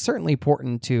us. And it's certainly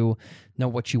important to know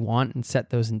what you want and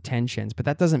set those intentions, but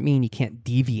that doesn't mean you can't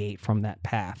deviate from that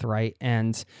path, right?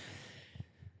 And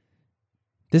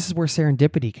this is where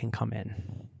serendipity can come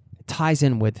in. It ties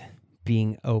in with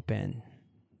being open.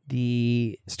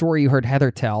 The story you heard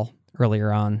Heather tell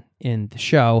earlier on in the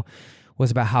show was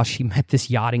about how she met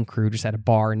this yachting crew just at a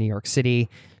bar in New York City.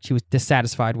 She was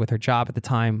dissatisfied with her job at the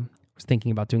time, was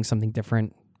thinking about doing something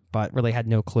different, but really had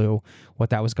no clue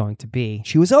what that was going to be.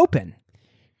 She was open.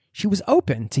 She was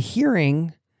open to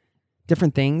hearing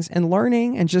different things and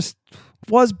learning, and just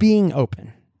was being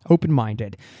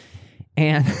open-minded.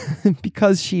 And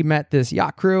because she met this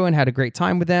yacht crew and had a great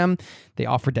time with them, they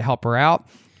offered to help her out,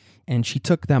 and she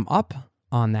took them up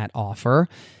on that offer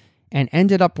and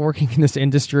ended up working in this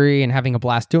industry and having a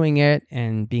blast doing it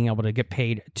and being able to get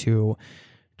paid to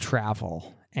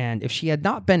travel. And if she had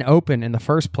not been open in the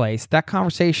first place, that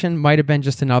conversation might have been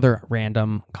just another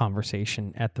random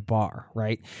conversation at the bar,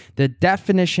 right? The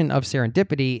definition of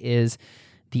serendipity is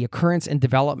the occurrence and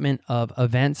development of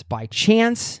events by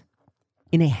chance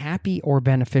in a happy or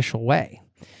beneficial way.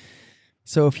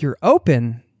 So if you're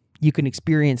open, you can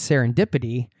experience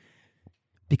serendipity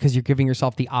because you're giving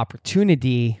yourself the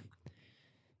opportunity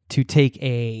to take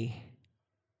a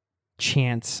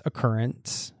chance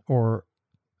occurrence or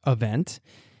event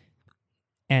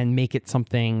and make it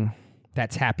something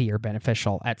that's happy or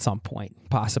beneficial at some point,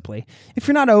 possibly. If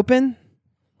you're not open,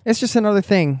 it's just another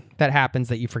thing that happens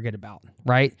that you forget about,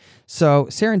 right? So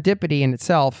serendipity in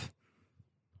itself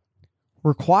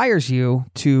requires you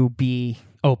to be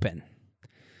open.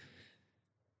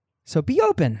 So be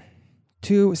open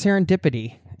to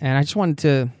serendipity. And I just wanted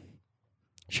to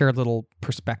share a little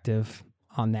perspective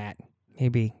on that.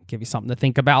 Maybe give you something to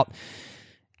think about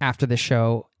after the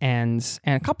show. And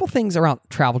a couple things around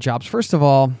travel jobs. First of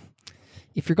all,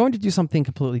 if you're going to do something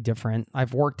completely different,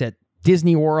 I've worked at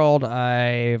Disney World.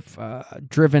 I've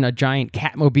driven a giant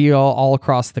Catmobile all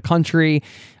across the country.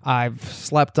 I've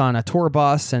slept on a tour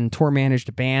bus and tour managed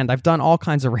a band. I've done all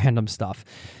kinds of random stuff.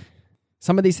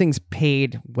 Some of these things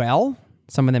paid well.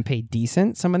 Some of them paid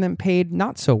decent. Some of them paid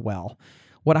not so well.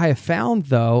 What I have found,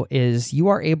 though, is you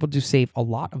are able to save a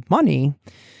lot of money,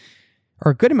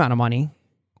 or a good amount of money,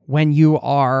 when you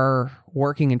are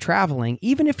working and traveling,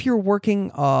 even if you're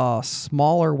working a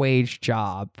smaller wage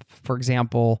job. For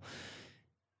example,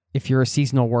 if you're a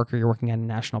seasonal worker, you're working at a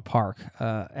national park,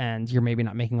 and you're maybe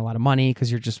not making a lot of money because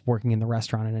you're just working in the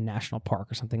restaurant in a national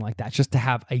park or something like that, just to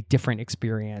have a different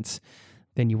experience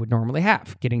than you would normally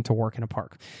have getting to work in a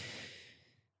park.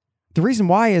 The reason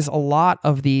why is a lot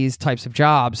of these types of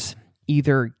jobs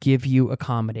either give you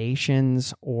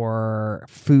accommodations or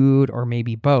food or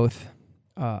maybe both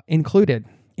included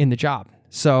in the job.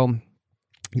 So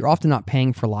you're often not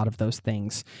paying for a lot of those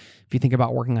things. If you think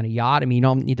about working on a yacht, I mean, you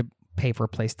don't need to pay for a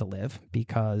place to live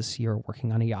because you're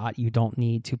working on a yacht. You don't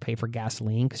need to pay for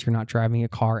gasoline because you're not driving a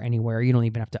car anywhere. You don't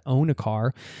even have to own a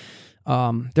car.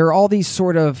 There are all these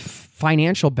sort of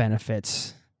financial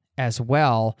benefits as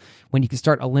well when you can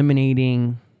start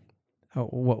eliminating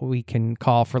what we can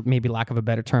call, for maybe lack of a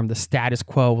better term, the status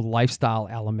quo lifestyle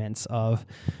elements of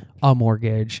a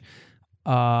mortgage,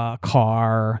 a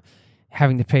car,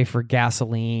 having to pay for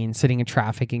gasoline, sitting in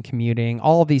traffic and commuting.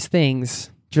 All of these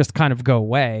things just kind of go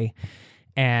away.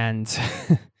 And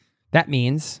that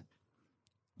means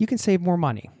you can save more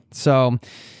money. So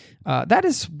that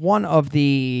is one of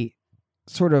the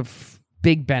sort of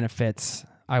big benefits,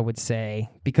 I would say,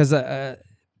 because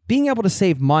being able to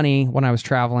save money when I was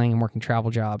traveling and working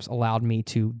travel jobs allowed me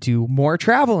to do more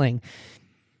traveling.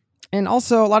 And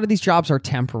also, a lot of these jobs are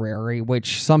temporary,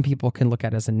 which some people can look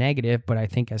at as a negative, but I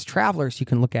think as travelers, you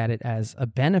can look at it as a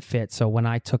benefit. So when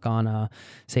I took on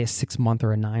say a 6-month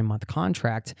or a 9-month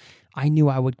contract, I knew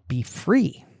I would be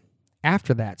free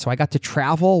after that. So I got to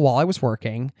travel while I was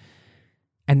working,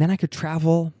 and then I could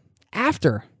travel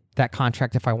after that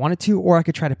contract if I wanted to, or I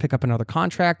could try to pick up another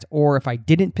contract, or if I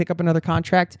didn't pick up another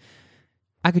contract,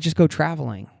 I could just go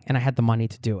traveling, and I had the money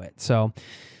to do it. So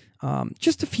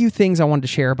just a few things I wanted to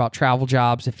share about travel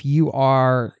jobs. If you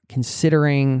are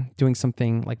considering doing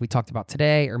something like we talked about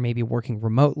today, or maybe working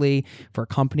remotely for a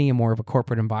company in more of a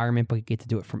corporate environment, but you get to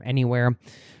do it from anywhere,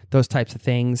 those types of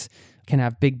things can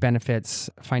have big benefits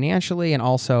financially and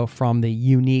also from the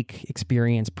unique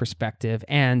experience perspective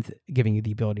and giving you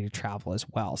the ability to travel as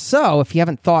well. So if you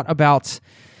haven't thought about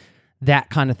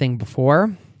that kind of thing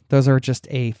before, those are just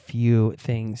a few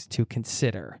things to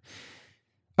consider.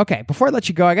 Okay, before I let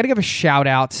you go, I got to give a shout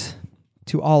out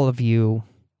to all of you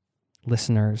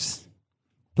listeners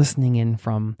listening in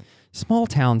from small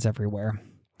towns everywhere.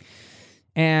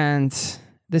 And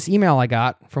this email I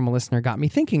got from a listener got me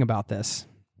thinking about this.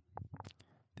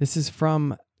 This is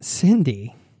from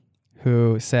Cindy,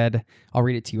 who said, I'll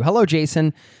read it to you. Hello,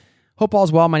 Jason. Hope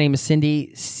all's well. My name is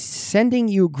Cindy, sending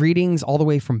you greetings all the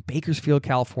way from Bakersfield,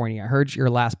 California. I heard your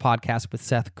last podcast with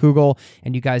Seth Kugel,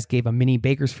 and you guys gave a mini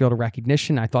Bakersfield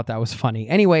recognition. I thought that was funny.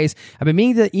 Anyways, I've been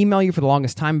meaning to email you for the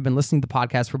longest time. I've been listening to the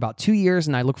podcast for about 2 years,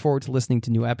 and I look forward to listening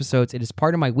to new episodes. It is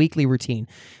part of my weekly routine.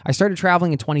 I started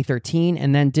traveling in 2013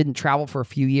 and then didn't travel for a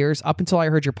few years up until I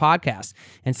heard your podcast.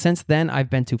 And since then, I've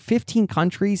been to 15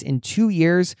 countries in 2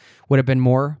 years. Would have been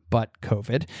more, but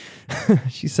COVID.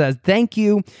 She says, thank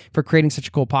you for creating such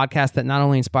a cool podcast that not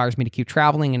only inspires me to keep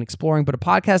traveling and exploring, but a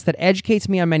podcast that educates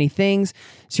me on many things.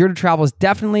 Zero to Travel has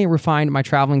definitely refined my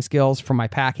traveling skills from my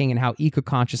packing and how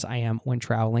eco-conscious I am when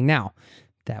traveling now.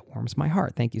 That warms my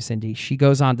heart. Thank you, Cindy. She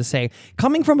goes on to say,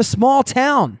 coming from a small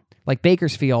town like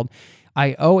Bakersfield,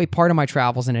 I owe a part of my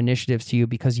travels and initiatives to you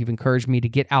because you've encouraged me to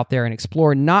get out there and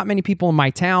explore. Not many people in my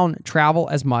town travel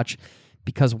as much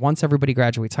because once everybody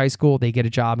graduates high school, they get a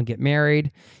job and get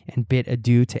married and bid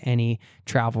adieu to any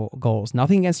travel goals.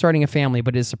 Nothing against starting a family,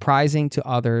 but it is surprising to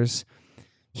others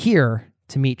here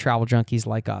to meet travel junkies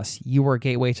like us. You were a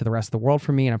gateway to the rest of the world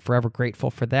for me, and I'm forever grateful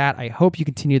for that. I hope you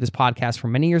continue this podcast for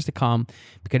many years to come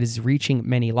because it's reaching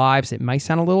many lives. It might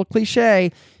sound a little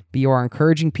cliche, but you are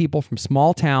encouraging people from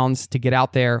small towns to get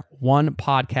out there one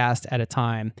podcast at a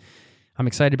time. I'm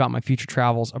excited about my future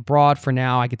travels abroad. For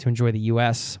now, I get to enjoy the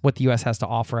U.S., what the U.S. has to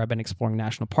offer. I've been exploring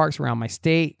national parks around my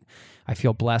state. I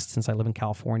feel blessed since I live in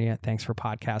California. Thanks for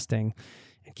podcasting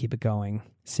and keep it going.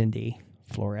 Cindy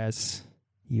Flores,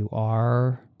 you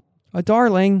are a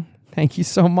darling. Thank you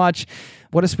so much.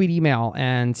 What a sweet email.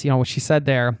 And, what she said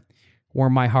there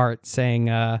warmed my heart,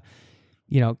 saying,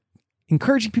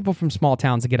 encouraging people from small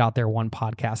towns to get out there one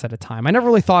podcast at a time. I never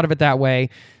really thought of it that way,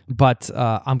 but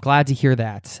I'm glad to hear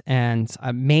that. And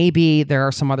maybe there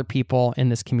are some other people in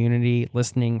this community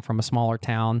listening from a smaller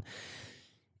town.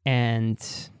 And,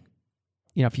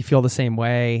 if you feel the same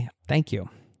way, thank you.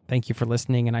 Thank you for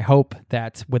listening. And I hope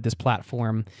that with this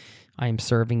platform, I am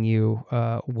serving you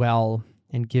well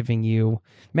and giving you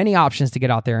many options to get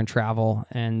out there and travel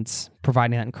and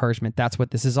providing that encouragement. That's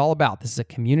what this is all about. This is a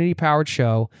community-powered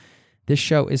show. This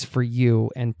show is for you,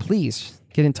 and please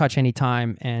get in touch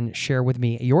anytime and share with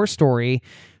me your story,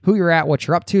 who you're at, what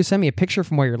you're up to. Send me a picture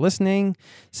from where you're listening.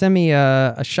 Send me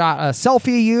a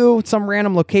selfie of you, some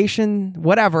random location,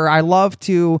 whatever. I love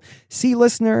to see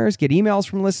listeners, get emails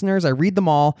from listeners. I read them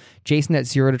all.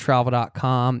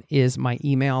 Jason@zerototravel.com is my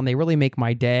email, and they really make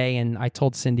my day. And I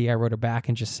told Cindy, I wrote her back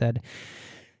and just said,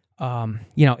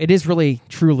 it is really,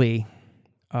 truly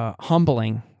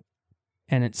humbling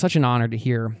And it's such an honor to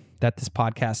hear that this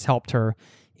podcast helped her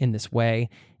in this way.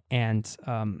 And,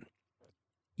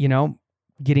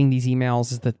 getting these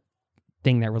emails is the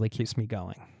thing that really keeps me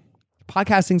going.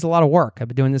 Podcasting's a lot of work. I've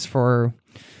been doing this for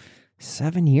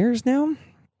 7 years now.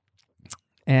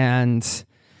 And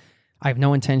I have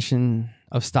no intention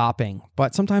of stopping,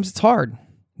 but sometimes it's hard.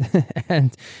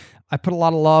 And I put a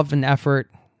lot of love and effort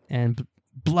and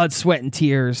blood, sweat, and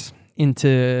tears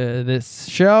into this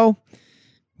show.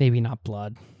 Maybe not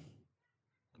blood.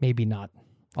 Maybe not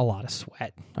a lot of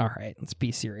sweat. All right, let's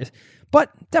be serious. But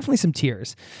definitely some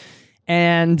tears.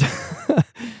 And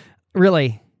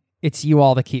really, it's you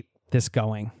all that keep this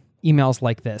going. Emails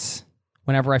like this.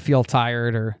 Whenever I feel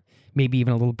tired or maybe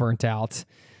even a little burnt out,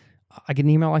 I get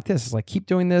an email like this. It's like, keep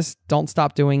doing this. Don't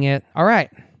stop doing it. All right.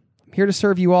 I'm here to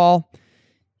serve you all.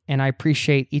 And I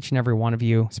appreciate each and every one of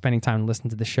you spending time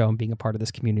listening to the show and being a part of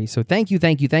this community. So thank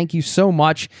you so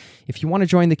much. If you want to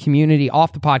join the community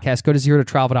off the podcast, go to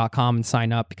zerototravel.com and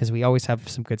sign up, because we always have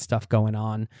some good stuff going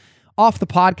on off the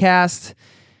podcast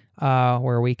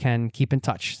where we can keep in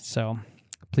touch. So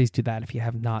please do that if you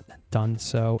have not done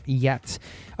so yet.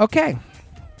 Okay.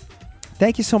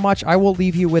 Thank you so much. I will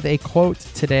leave you with a quote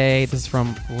today. This is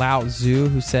from Lao Tzu,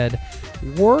 who said,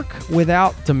 "Work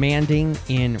without demanding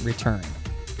in return."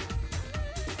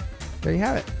 There you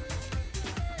have it.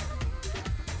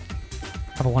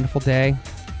 Have a wonderful day.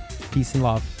 Peace and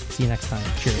love. See you next time.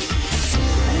 Cheers.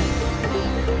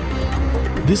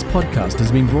 This podcast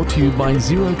has been brought to you by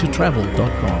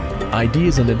zerototravel.com.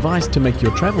 Ideas and advice to make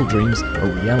your travel dreams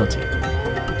a reality.